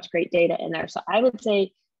got so much great data in there. So I would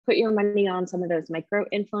say put your money on some of those micro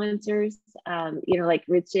influencers, like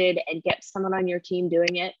Ruth did, and get someone on your team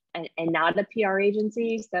doing it, and not a PR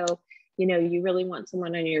agency. So, you really want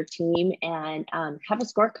someone on your team, and have a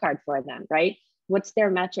scorecard for them, right? What's their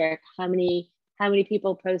metric? How many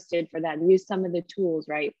people posted for them? Use some of the tools,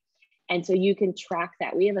 right? And so you can track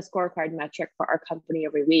that. We have a scorecard metric for our company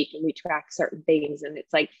every week, and we track certain things. And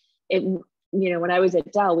it's like, when I was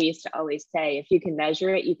at Dell, we used to always say, if you can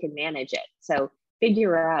measure it, you can manage it. So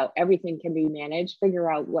figure out, everything can be managed.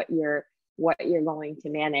 Figure out what you're going to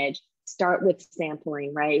manage. Start with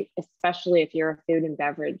sampling, right? Especially if you're a food and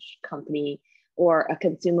beverage company or a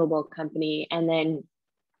consumable company. And then,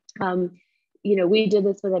 we did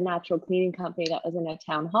this with a natural cleaning company that was in a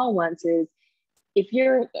town hall once. Is if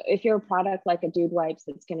you're a product like a Dude Wipes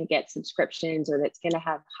that's going to get subscriptions or that's going to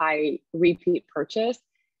have high repeat purchase,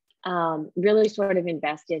 really sort of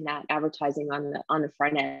invest in that advertising on the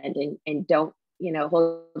front end, and don't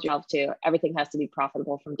hold yourself to everything has to be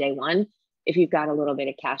profitable from day one if you've got a little bit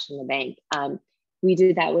of cash in the bank. We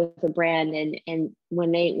did that with a brand, and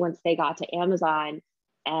once they got to Amazon,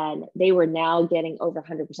 and they were now getting over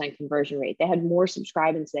 100% conversion rate. They had more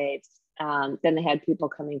subscribe and saves than they had people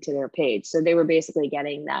coming to their page. So they were basically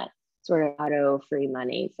getting that sort of auto free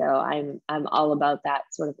money. So I'm all about that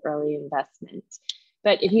sort of early investment.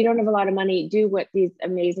 But if you don't have a lot of money, do what these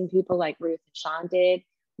amazing people like Ruth and Sean did.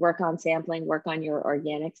 Work on sampling, work on your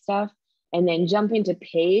organic stuff, and then jump into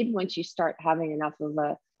paid once you start having enough of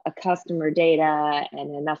a customer data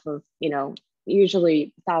and enough of,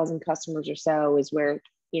 usually 1,000 customers or so is where,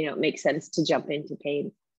 it makes sense to jump into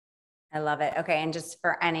paid. I love it. Okay. And just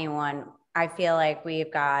for anyone, I feel like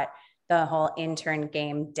we've got the whole intern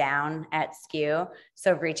game down at SKU.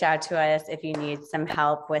 So reach out to us if you need some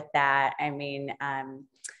help with that. I mean,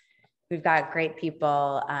 we've got great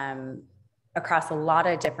people across a lot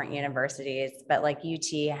of different universities, but like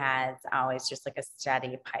UT has always just like a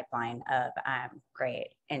steady pipeline of great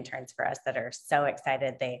interns for us that are so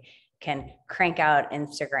excited they can crank out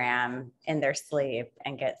Instagram in their sleep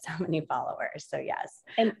and get so many followers. So yes.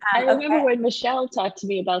 And I remember when Michelle talked to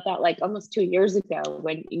me about that, like almost 2 years ago,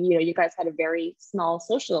 when, you guys had a very small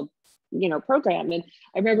social, program. And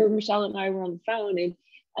I remember Michelle and I were on the phone, and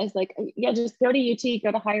I was like, yeah, just go to UT,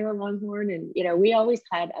 go to Hire Longhorn. And, we always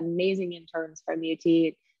had amazing interns from UT,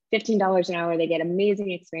 $15 an hour. They get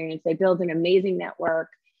amazing experience. They build an amazing network.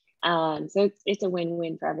 So it's a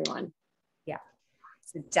win-win for everyone. Yeah,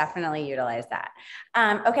 so definitely utilize that.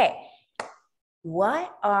 Okay.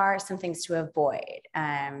 What are some things to avoid?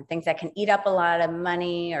 Things that can eat up a lot of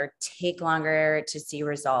money or take longer to see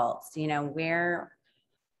results?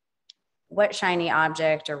 What shiny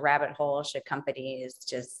object or rabbit hole should companies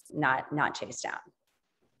just not chase down?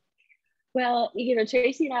 Well,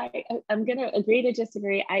 Tracey and I'm going to agree to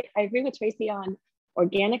disagree. I agree with Tracey on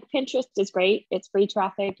organic Pinterest is great. It's free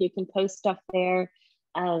traffic. You can post stuff there.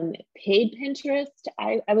 Paid Pinterest,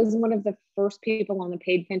 I was one of the first people on the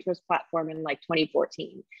paid Pinterest platform in like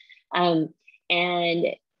 2014. And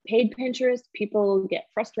paid Pinterest, people get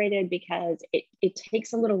frustrated because it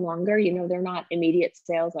takes a little longer. They're not immediate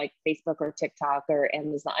sales like Facebook or TikTok or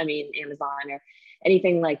Amazon or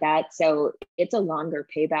anything like that. So it's a longer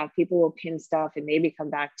payback. People will pin stuff and maybe come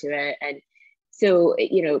back to it. And so,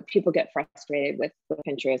 people get frustrated with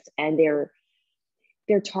Pinterest, and they're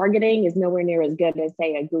their targeting is nowhere near as good as,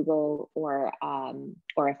 say, a Google or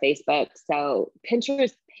a Facebook. So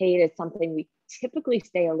Pinterest paid is something we typically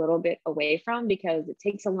stay a little bit away from because it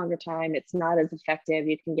takes a longer time. It's not as effective.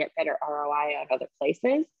 You can get better ROI on other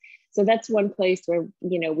places. So that's one place where,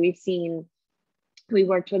 we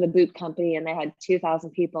worked with a boot company and they had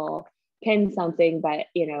 2,000 people pin something, but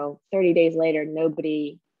 30 days later,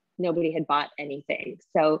 nobody had bought anything.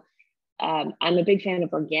 So I'm a big fan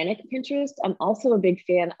of organic Pinterest. I'm also a big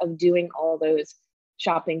fan of doing all those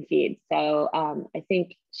shopping feeds. So I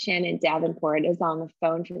think Shannon Davenport is on the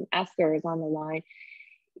phone from Esker is on the line.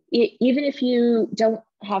 Even if you don't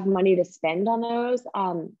have money to spend on those,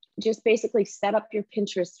 just basically set up your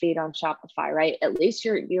Pinterest feed on Shopify, right? At least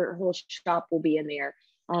your whole shop will be in there.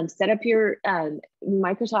 Set up your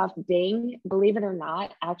Microsoft Bing, believe it or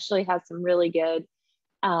not, actually has some really good,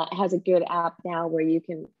 has a good app now where you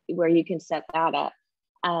can set that up.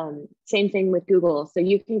 Same thing with Google. So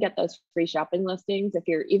you can get those free shopping listings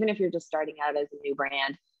even if you're just starting out as a new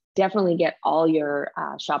brand. Definitely get all your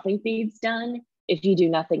shopping feeds done if you do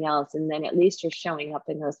nothing else, and then at least you're showing up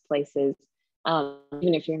in those places,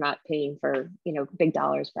 even if you're not paying for big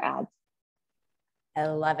dollars for ads. I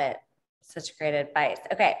love it. Such great advice.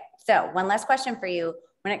 Okay, so one last question for you.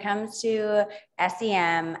 When it comes to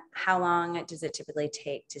SEM, how long does it typically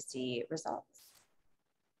take to see results?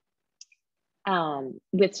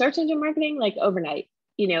 With search engine marketing, like overnight.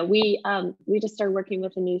 We just started working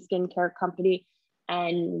with a new skincare company,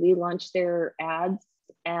 and we launched their ads,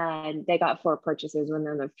 and they got 4 purchases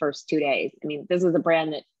within the first 2 days. I mean, this was a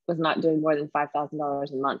brand that was not doing more than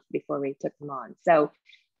 $5,000 a month before we took them on. So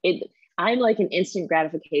I'm like an instant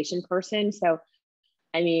gratification person. So,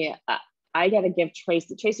 I mean, I got to give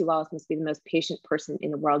Tracey Wallace must be the most patient person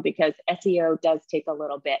in the world, because SEO does take a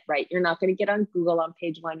little bit, right? You're not going to get on Google on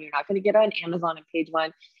page 1. You're not going to get on Amazon on page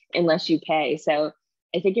 1 unless you pay. So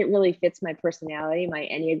I think it really fits my personality. My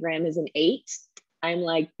Enneagram is an 8. I'm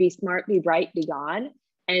like, be smart, be bright, be gone.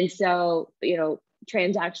 And so,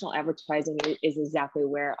 transactional advertising is exactly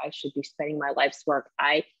where I should be spending my life's work.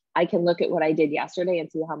 I can look at what I did yesterday and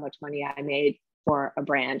see how much money I made for a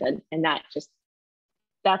brand. And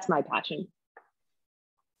that's my passion.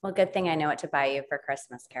 Well, good thing I know what to buy you for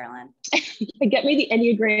Christmas, Carolyn. Get me the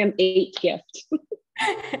Enneagram 8 gift.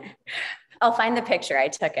 I'll find the picture. I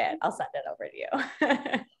took it. I'll send it over to you.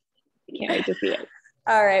 Can't wait to see it.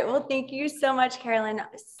 All right. Well, thank you so much, Carolyn.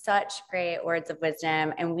 Such great words of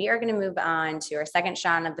wisdom. And we are going to move on to our second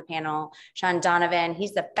Sean of the panel, Sean Donovan.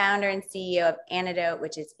 He's the founder and CEO of Antidote,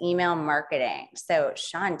 which is email marketing. So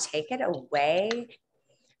Sean, take it away.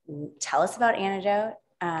 Tell us about Antidote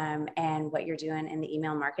and what you're doing in the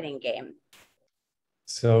email marketing game.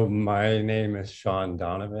 So my name is Sean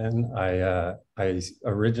Donovan. I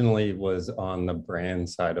originally was on the brand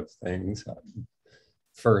side of things.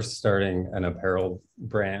 First starting an apparel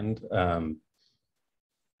brand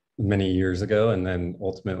many years ago. And then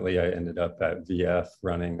ultimately I ended up at VF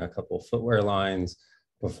running a couple footwear lines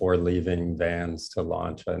before leaving Vans to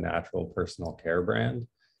launch a natural personal care brand.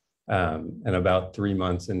 And about 3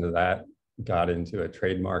 months into that, got into a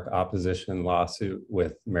trademark opposition lawsuit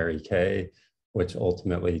with Mary Kay, which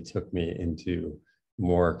ultimately took me into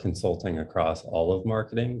more consulting across all of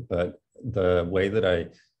marketing. But the way that I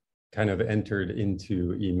kind of entered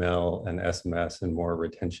into email and SMS and more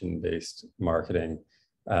retention-based marketing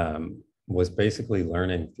was basically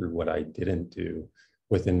learning through what I didn't do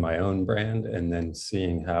within my own brand, and then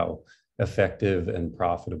seeing how effective and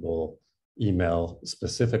profitable email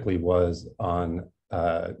specifically was on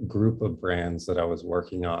a group of brands that I was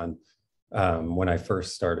working on when I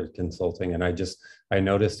first started consulting. And I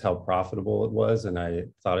noticed how profitable it was, and I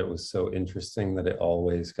thought it was so interesting that it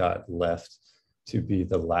always got left to be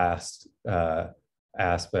the last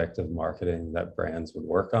aspect of marketing that brands would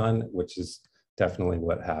work on, which is definitely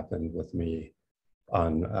what happened with me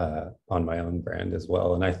on my own brand as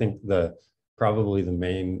well. And I think probably the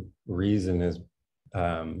main reason is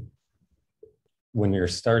when you're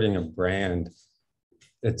starting a brand,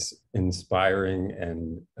 it's inspiring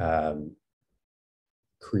and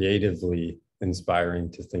creatively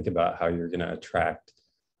inspiring to think about how you're going to attract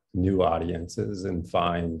new audiences and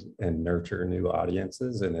find and nurture new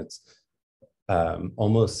audiences. And it's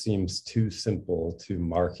almost seems too simple to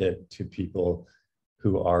market to people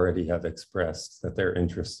who already have expressed that they're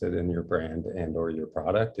interested in your brand and or your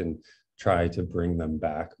product, and try to bring them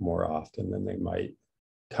back more often than they might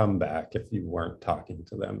come back if you weren't talking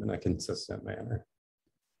to them in a consistent manner.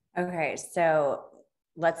 Okay, so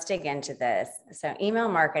let's dig into this. So email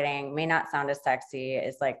marketing may not sound as sexy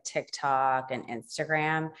as like TikTok and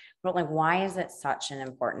Instagram, but like, why is it such an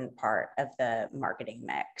important part of the marketing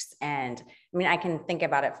mix? And I mean, I can think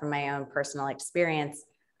about it from my own personal experience.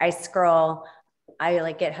 I scroll, I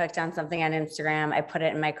like get hooked on something on Instagram. I put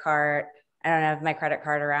it in my cart. I don't have my credit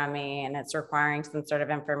card around me and it's requiring some sort of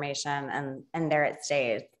information, and there it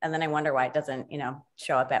stays. And then I wonder why it doesn't,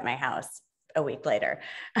 show up at my house a week later.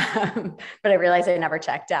 But I realized I never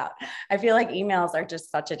checked out. I feel like emails are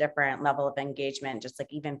just such a different level of engagement, just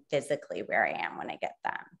like even physically where I am when I get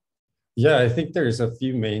them. Yeah, I think there's a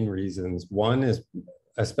few main reasons. One is,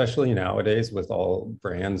 especially nowadays with all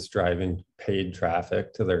brands driving paid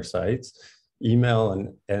traffic to their sites, email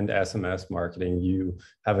and SMS marketing, you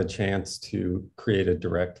have a chance to create a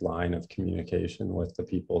direct line of communication with the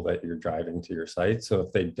people that you're driving to your site. So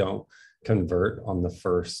if they don't convert on the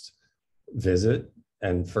first visit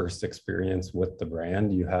and first experience with the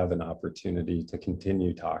brand, you have an opportunity to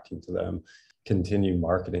continue talking to them, continue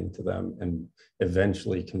marketing to them, and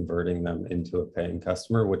eventually converting them into a paying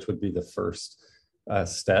customer, which would be the first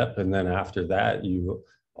step. And then after that, you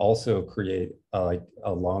also create a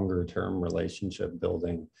longer term relationship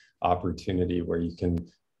building opportunity where you can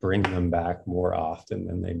bring them back more often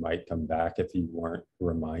than they might come back if you weren't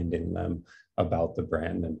reminding them about the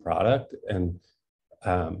brand and product. And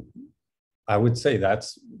I would say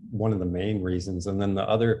that's one of the main reasons. And then the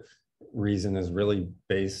other reason is really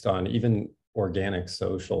based on even organic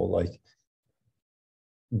social. Like,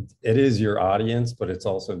 it is your audience, but it's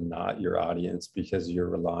also not your audience because you're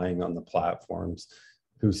relying on the platforms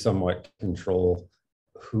who somewhat control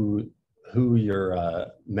who your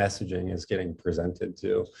messaging is getting presented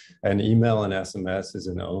to. And email and SMS is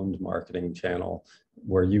an owned marketing channel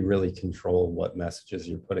where you really control what messages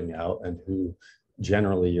you're putting out and who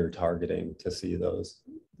generally you're targeting to see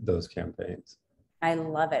those campaigns. I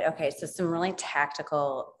love it. Okay, so some really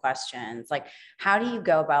tactical questions, like how do you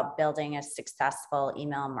go about building a successful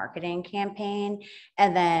email marketing campaign?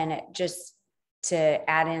 And then just to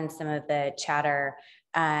add in some of the chatter,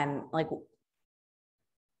 like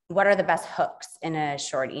what are the best hooks in a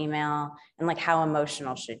short email, and like how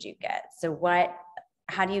emotional should you get? So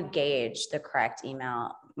how do you gauge the correct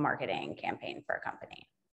email marketing campaign for a company?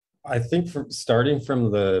 I think starting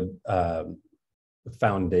from the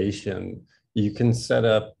foundation, you can set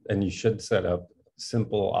up, and you should set up,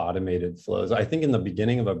 simple automated flows. I think in the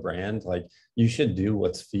beginning of a brand, like, you should do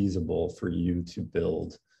what's feasible for you to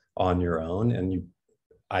build on your own. And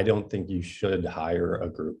I don't think you should hire a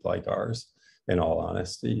group like ours. In all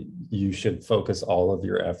honesty, you should focus all of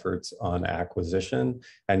your efforts on acquisition,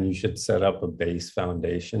 and you should set up a base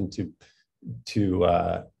foundation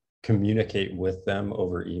to communicate with them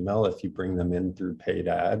over email. If you bring them in through paid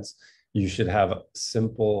ads, you should have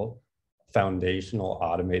simple foundational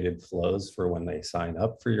automated flows for when they sign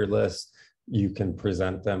up for your list. You can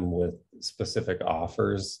present them with specific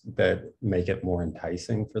offers that make it more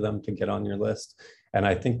enticing for them to get on your list. And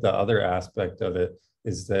I think the other aspect of it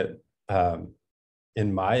is that,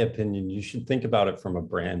 in my opinion, you should think about it from a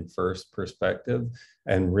brand first perspective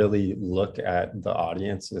and really look at the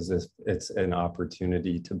audience as if it's an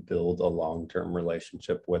opportunity to build a long-term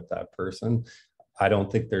relationship with that person. I don't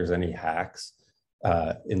think there's any hacks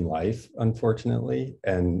in life, unfortunately.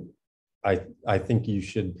 And I think you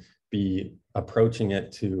should be approaching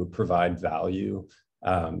it to provide value,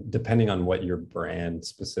 depending on what your brand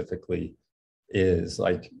specifically is.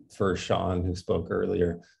 Like for Sean, who spoke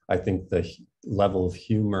earlier, I think the level of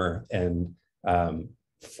humor and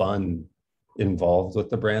fun involved with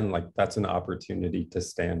the brand, like, that's an opportunity to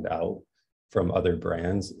stand out from other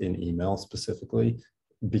brands in email specifically,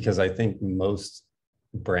 because I think most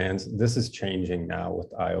brands, this is changing now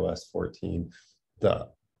with iOS 14,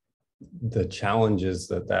 the challenges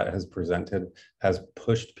that has presented has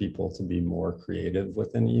pushed people to be more creative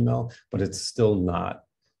within email, but it's still not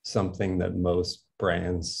something that most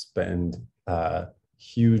brands spend a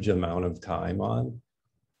huge amount of time on.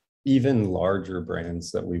 Even larger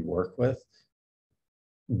brands that we work with,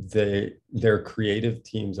 their creative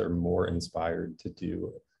teams are more inspired to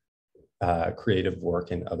do creative work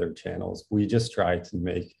in other channels. We just try to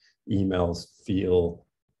make emails feel,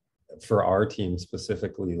 for our team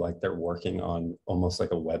specifically, like they're working on almost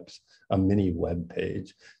like a mini web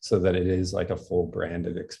page, so that it is like a full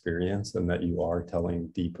branded experience and that you are telling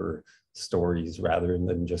deeper stories rather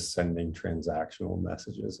than just sending transactional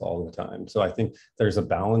messages all the time. So I think there's a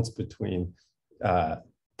balance between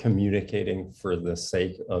communicating for the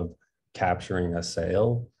sake of capturing a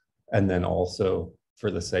sale, and then also for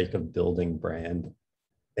the sake of building brand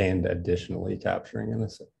and additionally capturing a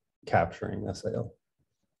sale.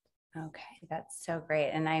 Okay, that's so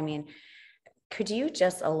great. And I mean, could you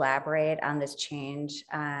just elaborate on this change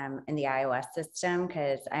in the iOS system?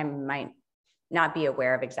 Because I might not be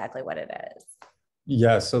aware of exactly what it is.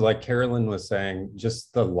 Yeah, so like Carolyn was saying,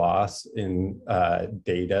 just the loss in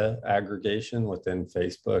data aggregation within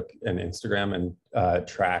Facebook and Instagram and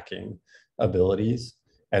tracking abilities,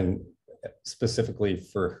 and specifically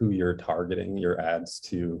for who you're targeting your ads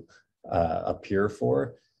to appear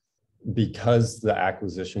for, because the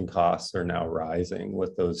acquisition costs are now rising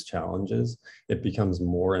with those challenges, it becomes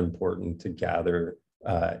more important to gather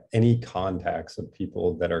any contacts of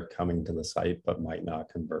people that are coming to the site but might not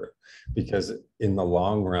convert. Because in the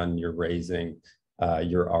long run, you're raising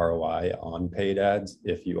your ROI on paid ads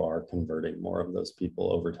if you are converting more of those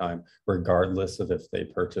people over time, regardless of if they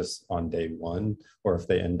purchase on day one or if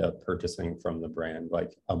they end up purchasing from the brand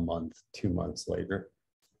like a month, 2 months later.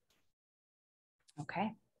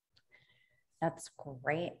 Okay. That's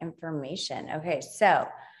great information. Okay, so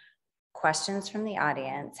questions from the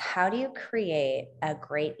audience. How do you create a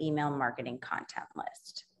great email marketing content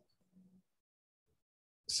list?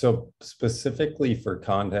 So specifically for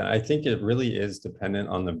content, I think it really is dependent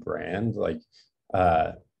on the brand, like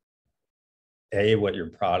A, what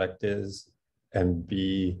your product is, and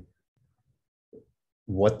B,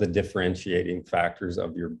 what the differentiating factors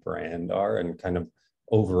of your brand are, and kind of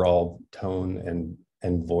overall tone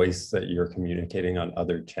and voice that you're communicating on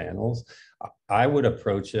other channels. I would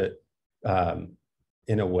approach it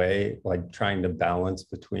in a way like trying to balance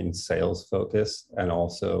between sales focus and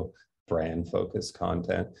also brand focused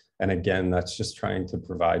content. And again, that's just trying to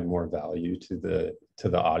provide more value to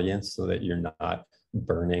the audience so that you're not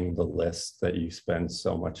burning the list that you spend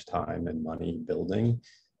so much time and money building.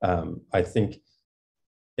 I think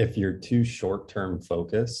if you're too short-term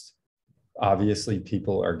focused, obviously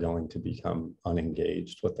people are going to become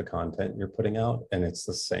unengaged with the content you're putting out. And it's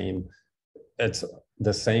the same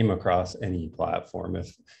across any platform.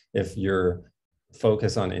 If your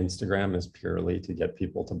focus on Instagram is purely to get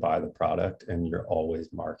people to buy the product and you're always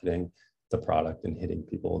marketing the product and hitting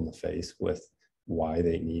people in the face with why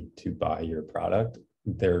they need to buy your product,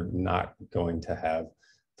 they're not going to have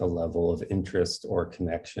the level of interest or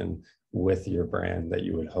connection with your brand that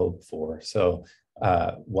you would hope for. So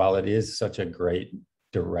while it is such a great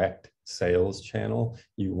direct sales channel,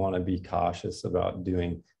 you want to be cautious about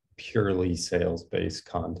doing purely sales-based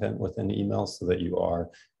content within email so that you are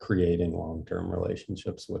creating long-term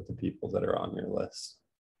relationships with the people that are on your list.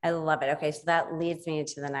 I love it. Okay, so that leads me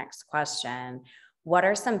to the next question. What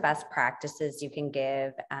are some best practices you can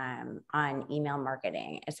give on email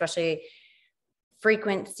marketing, especially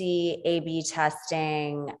frequency, A/B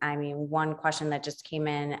testing? I mean, one question that just came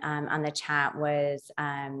in on the chat was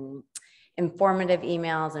informative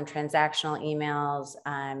emails and transactional emails.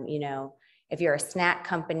 You know, if you're a snack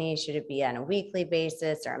company, should it be on a weekly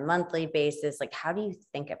basis or a monthly basis? Like, how do you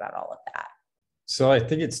think about all of that? So I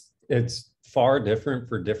think it's far different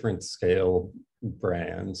for different scale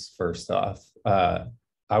brands. First off,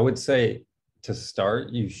 I would say to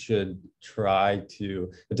start, you should try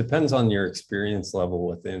to, it depends on your experience level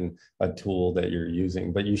within a tool that you're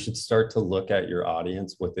using, but you should start to look at your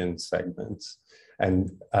audience within segments.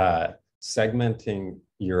 And segmenting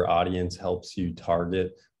your audience helps you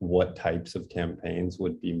target what types of campaigns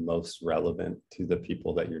would be most relevant to the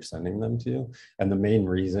people that you're sending them to. And the main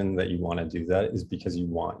reason that you want to do that is because you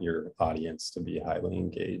want your audience to be highly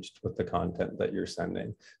engaged with the content that you're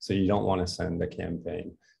sending. So you don't want to send a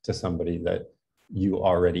campaign to somebody that you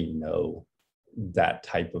already know that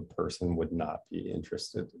type of person would not be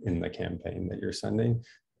interested in the campaign that you're sending.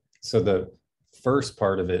 So the first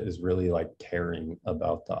part of it is really like caring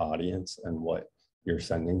about the audience and what you're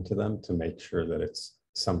sending to them to make sure that it's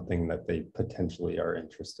something that they potentially are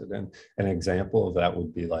interested in. An example of that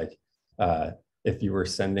would be like if you were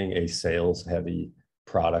sending a sales heavy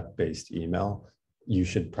product-based email, you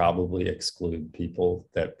should probably exclude people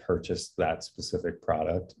that purchased that specific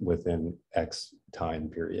product within X time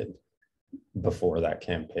period before that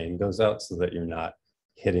campaign goes out, so that you're not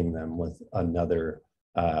hitting them with another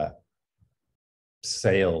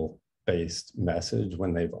sale-based message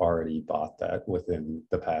when they've already bought that within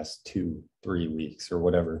the past 2-3 weeks or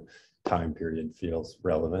whatever time period feels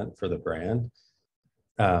relevant for the brand.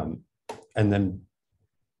 And then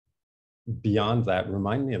beyond that,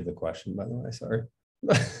 remind me of the question, by the way, sorry.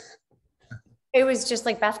 It was just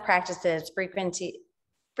like best practices, frequency,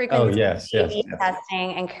 oh, yes,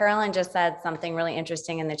 testing. And Carolyn just said something really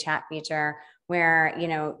interesting in the chat feature where, you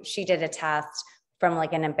know, she did a test from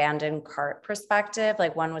like an abandoned cart perspective.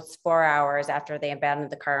 Like one was 4 hours after they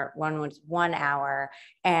abandoned the cart, one was 1 hour.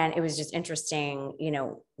 And it was just interesting, you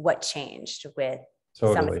know, what changed with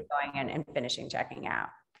somebody going in and finishing checking out.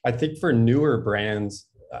 I think for newer brands,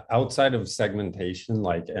 outside of segmentation,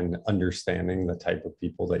 like, and understanding the type of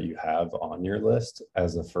people that you have on your list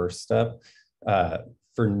as a first step,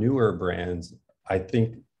 for newer brands, I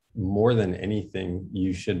think more than anything,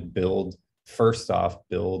 you should build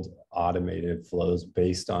automated flows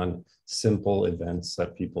based on simple events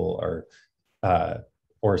that people are,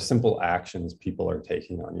 or simple actions people are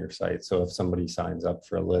taking on your site. So if somebody signs up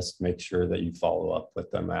for a list, make sure that you follow up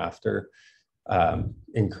with them after,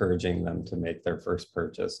 encouraging them to make their first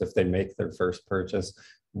purchase. If they make their first purchase,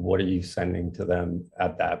 what are you sending to them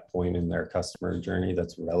at that point in their customer journey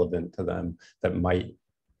that's relevant to them, that might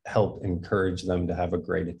help encourage them to have a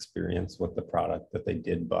great experience with the product that they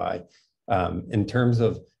did buy? In terms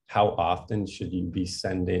of how often should you be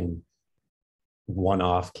sending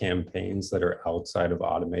one-off campaigns that are outside of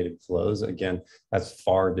automated flows, again, that's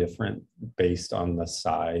far different based on the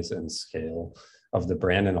size and scale of the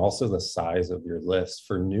brand and also the size of your list.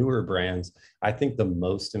 For newer brands, I think the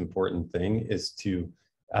most important thing is to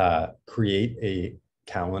create a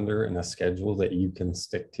calendar and a schedule that you can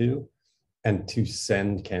stick to, and to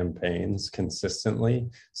send campaigns consistently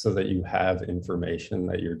so that you have information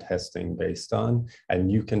that you're testing based on,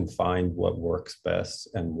 and you can find what works best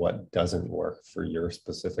and what doesn't work for your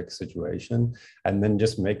specific situation, and then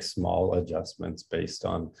just make small adjustments based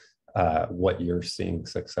on what you're seeing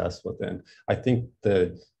success within. I think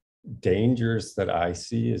the dangers that I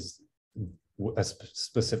see is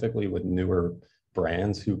specifically with newer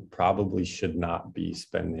brands who probably should not be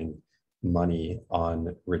spending money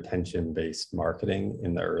on retention-based marketing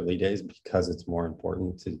in the early days, because it's more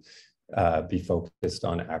important to be focused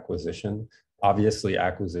on acquisition. Obviously,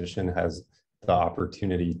 acquisition has the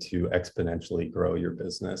opportunity to exponentially grow your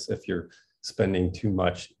business. If you're spending too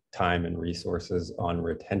much time and resources on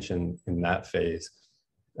retention in that phase,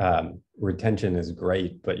 retention is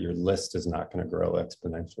great, but your list is not going to grow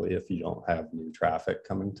exponentially if you don't have new traffic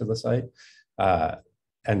coming to the site.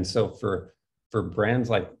 And so for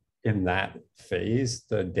brands like in that phase,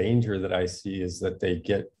 the danger that I see is that they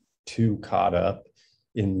get too caught up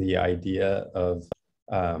in the idea of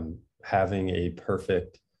having a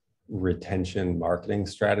perfect retention marketing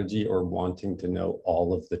strategy or wanting to know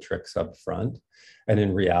all of the tricks up front. And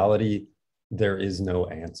in reality, there is no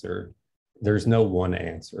answer. There's no one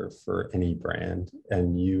answer for any brand,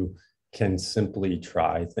 and you can simply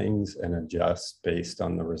try things and adjust based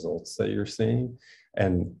on the results that you're seeing.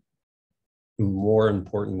 And more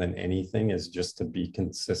important than anything is just to be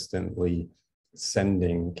consistently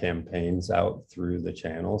sending campaigns out through the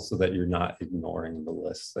channel so that you're not ignoring the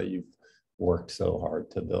lists that you've worked so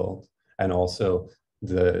hard to build. And also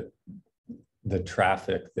the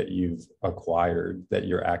traffic that you've acquired, that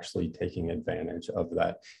you're actually taking advantage of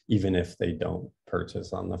that, even if they don't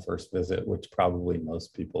purchase on the first visit, which probably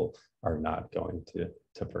most people are not going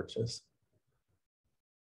to purchase.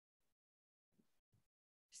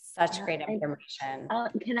 Such great information.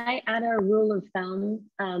 Can I add a rule of thumb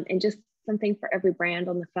and just something for every brand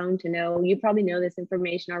on the phone to know? You probably know this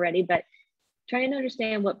information already, but try and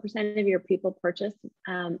understand what percent of your people purchase.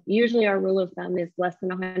 Usually our rule of thumb is less than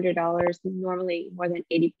 $100. Normally more than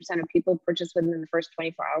 80% of people purchase within the first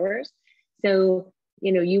 24 hours. So,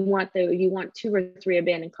 you know, you want 2 or 3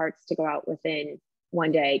 abandoned carts to go out within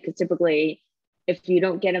one day, because typically if you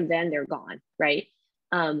don't get them then they're gone, right?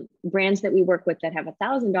 Brands that we work with that have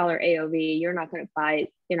 $1,000 AOV, you're not going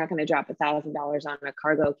to drop $1,000 on a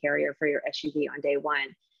cargo carrier for your SUV on day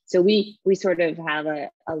one. So we sort of have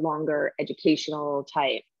a longer educational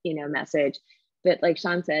type, message. But like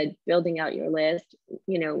Sean said, building out your list,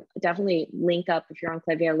 definitely link up, if you're on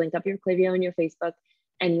Klaviyo, link up your Klaviyo and your Facebook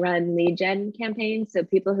and run lead gen campaigns. So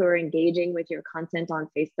people who are engaging with your content on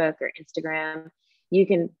Facebook or Instagram, you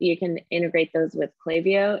can integrate those with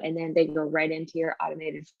Klaviyo, and then they go right into your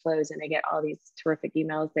automated flows, and they get all these terrific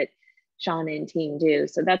emails that Sean and team do.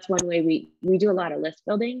 So that's one way we do a lot of list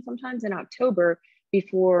building sometimes in October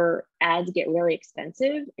before ads get really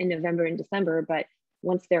expensive in November and December. But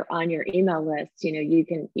once they're on your email list, you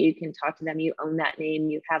can talk to them, you own that name,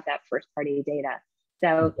 you have that first party data.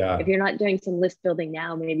 So if you're not doing some list building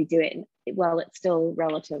now, maybe do it while it's still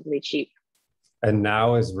relatively cheap. And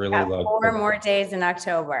now is really like 4 more days in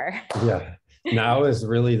October. Yeah, now is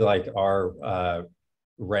really like our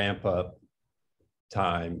ramp up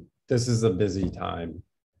time. This is a busy time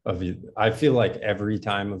of year. I feel like every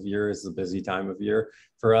time of year is a busy time of year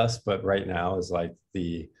for us, but right now is like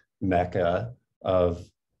the mecca of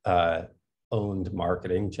owned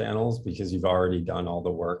marketing channels, because you've already done all the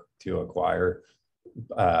work to acquire.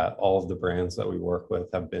 All of the brands that we work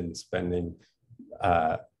with have been spending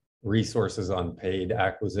resources on paid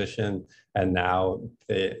acquisition. And now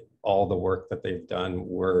all the work that they've done,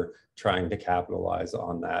 we're trying to capitalize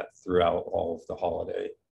on that throughout all of the holiday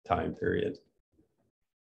time period.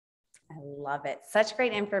 I love it. Such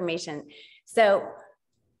great information. So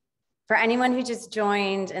for anyone who just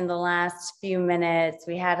joined in the last few minutes,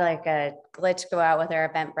 we had like a glitch go out with our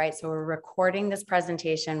Eventbrite. So we're recording this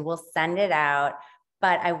presentation. We'll send it out,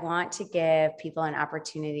 but I want to give people an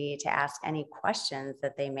opportunity to ask any questions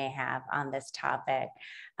that they may have on this topic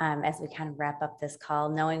as we kind of wrap up this call,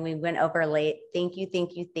 knowing we went over late. Thank you,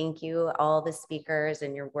 thank you, thank you, all the speakers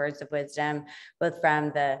and your words of wisdom, both from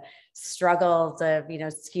the struggles of,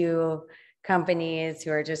 SKU companies who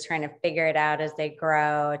are just trying to figure it out as they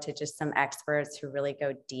grow to just some experts who really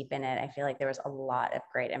go deep in it. I feel like there was a lot of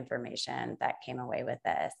great information that came away with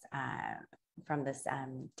this from this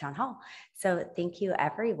town hall. So thank you,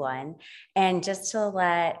 everyone. And just to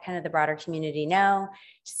let kind of the broader community know,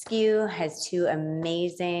 SKU has 2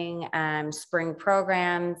 amazing spring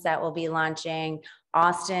programs that will be launching: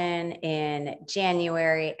 Austin in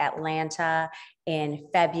January, Atlanta in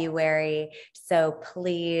February. So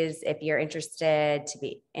please, if you're interested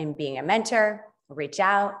in being a mentor, reach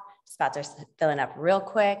out. Spots are filling up real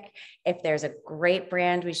quick. If there's a great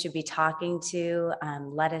brand we should be talking to,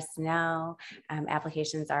 let us know.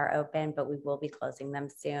 Applications are open, but we will be closing them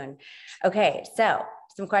soon. Okay, so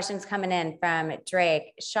some questions coming in from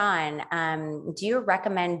Drake. Sean, do you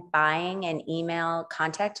recommend buying an email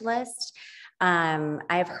contact list?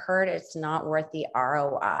 I've heard it's not worth the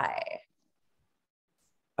ROI.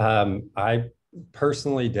 I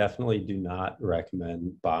personally definitely do not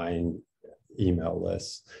recommend buying email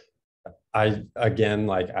lists. I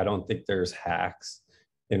don't think there's hacks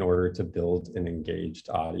in order to build an engaged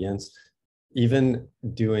audience. Even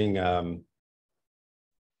doing,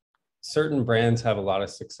 certain brands have a lot of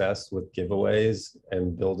success with giveaways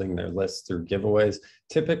and building their lists through giveaways.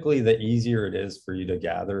 Typically, the easier it is for you to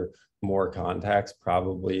gather more contacts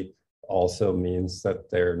probably also means that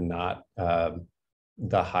they're not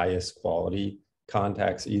the highest quality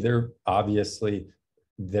contacts either. Obviously,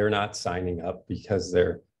 they're not signing up because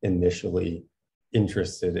they're initially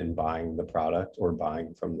interested in buying the product or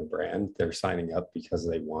buying from the brand. They're signing up because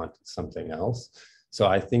they want something else. So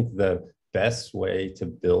I think the best way to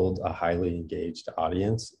build a highly engaged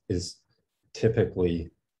audience is typically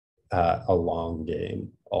a long game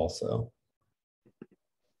also.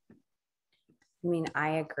 I mean, I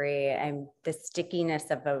agree. And the stickiness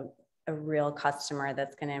of a real customer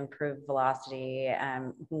that's going to improve velocity,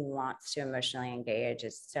 who wants to emotionally engage,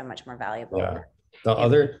 is so much more valuable. Yeah.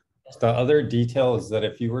 The other detail is that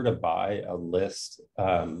if you were to buy a list,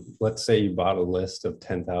 let's say you bought a list of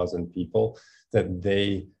 10,000 people, that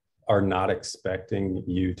they are not expecting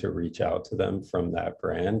you to reach out to them from that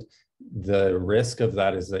brand. The risk of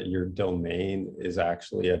that is that your domain is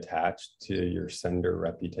actually attached to your sender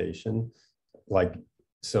reputation.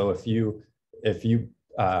 So if you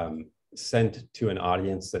sent to an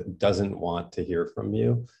audience that doesn't want to hear from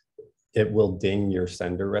you, it will ding your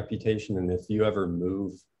sender reputation. And if you ever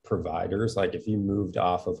move providers, like if you moved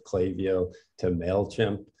off of Klaviyo to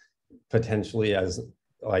MailChimp, potentially, as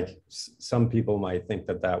some people might think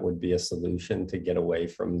that would be a solution to get away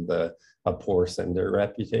from a poor sender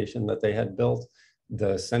reputation that they had built.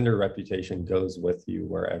 The sender reputation goes with you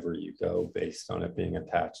wherever you go based on it being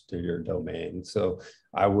attached to your domain. So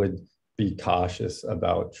I would be cautious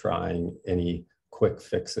about trying any quick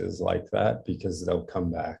fixes like that because they'll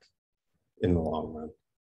come back in the long run.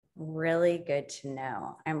 Really good to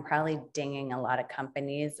know. I'm probably dinging a lot of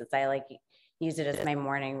companies as I use it as my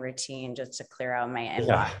morning routine just to clear out my inbox.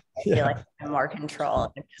 Yeah. I feel like I have more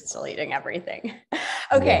control than just deleting everything.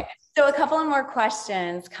 Okay, so a couple of more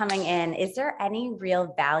questions coming in. Is there any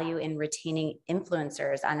real value in retaining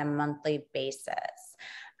influencers on a monthly basis?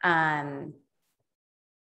 And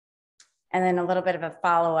then a little bit of a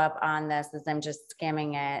follow-up on this as I'm just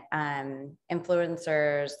skimming it.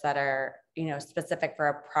 Influencers that are, specific for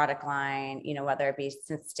a product line, whether it be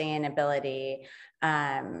sustainability,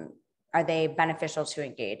 are they beneficial to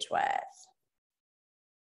engage with?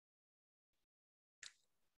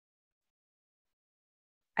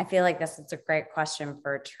 I feel like this is a great question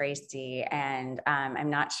for Tracey, and I'm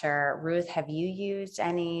not sure. Ruth, have you used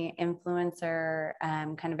any influencer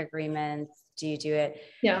kind of agreements? Do you do it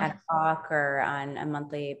ad hoc or on a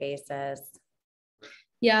monthly basis?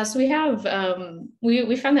 Yeah, so we have,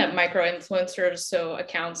 we found that micro influencers, so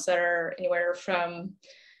accounts that are anywhere from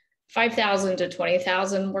 5,000 to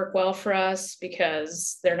 20,000 work well for us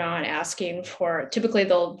because they're not asking for, typically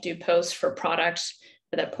they'll do posts for product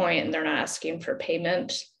at that point and they're not asking for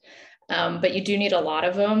payment. but you do need a lot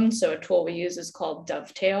of them. So a tool we use is called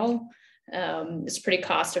Dovetail. It's pretty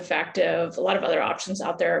cost effective. A lot of other options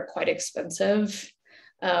out there are quite expensive.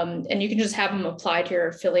 And you can just have them apply to your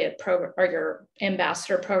affiliate program or your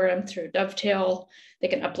ambassador program through Dovetail. They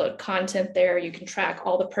can upload content there. You can track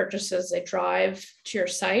all the purchases they drive to your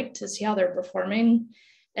site to see how they're performing.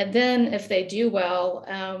 And then if they do well,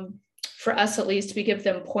 for us at least, we give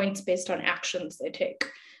them points based on actions they take.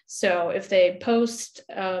 So if they post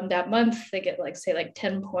that month, they get like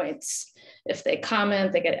 10 points. If they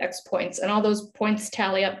comment, they get X points, and all those points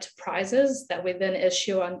tally up to prizes that we then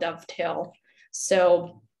issue on Dovetail.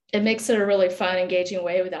 So it makes it a really fun, engaging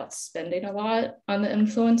way without spending a lot on the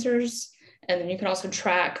influencers. And then you can also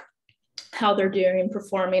track how they're doing,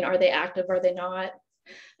 performing. Are they active? Are they not?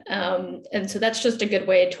 And so that's just a good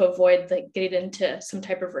way to avoid like getting into some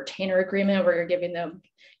type of retainer agreement where you're giving them,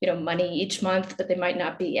 money each month, but they might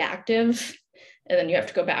not be active. And then you have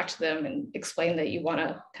to go back to them and explain that you want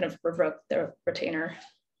to kind of revoke their retainer.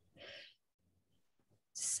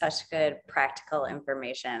 Such good practical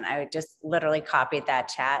information. I just literally copied that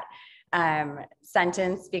chat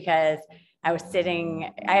sentence because I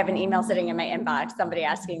have an email sitting in my inbox, somebody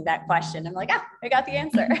asking that question. I'm like, I got the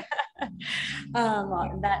answer.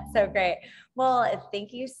 That's so great. Well,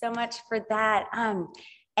 thank you so much for that.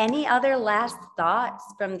 Any other last thoughts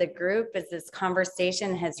from the group as this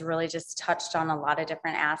conversation has really just touched on a lot of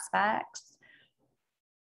different aspects?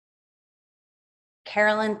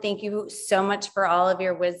 Carolyn, thank you so much for all of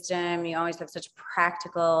your wisdom. You always have such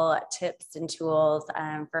practical tips and tools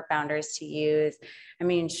for founders to use. I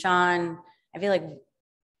mean, Sean, I feel like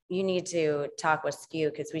you need to talk with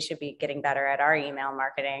SKU because we should be getting better at our email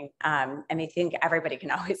marketing. And I think everybody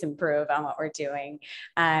can always improve on what we're doing.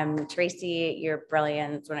 Tracey, you're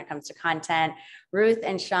brilliant when it comes to content. Ruth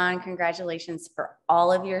and Sean, congratulations for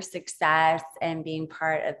all of your success and being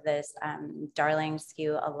part of this darling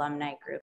SKU alumni group.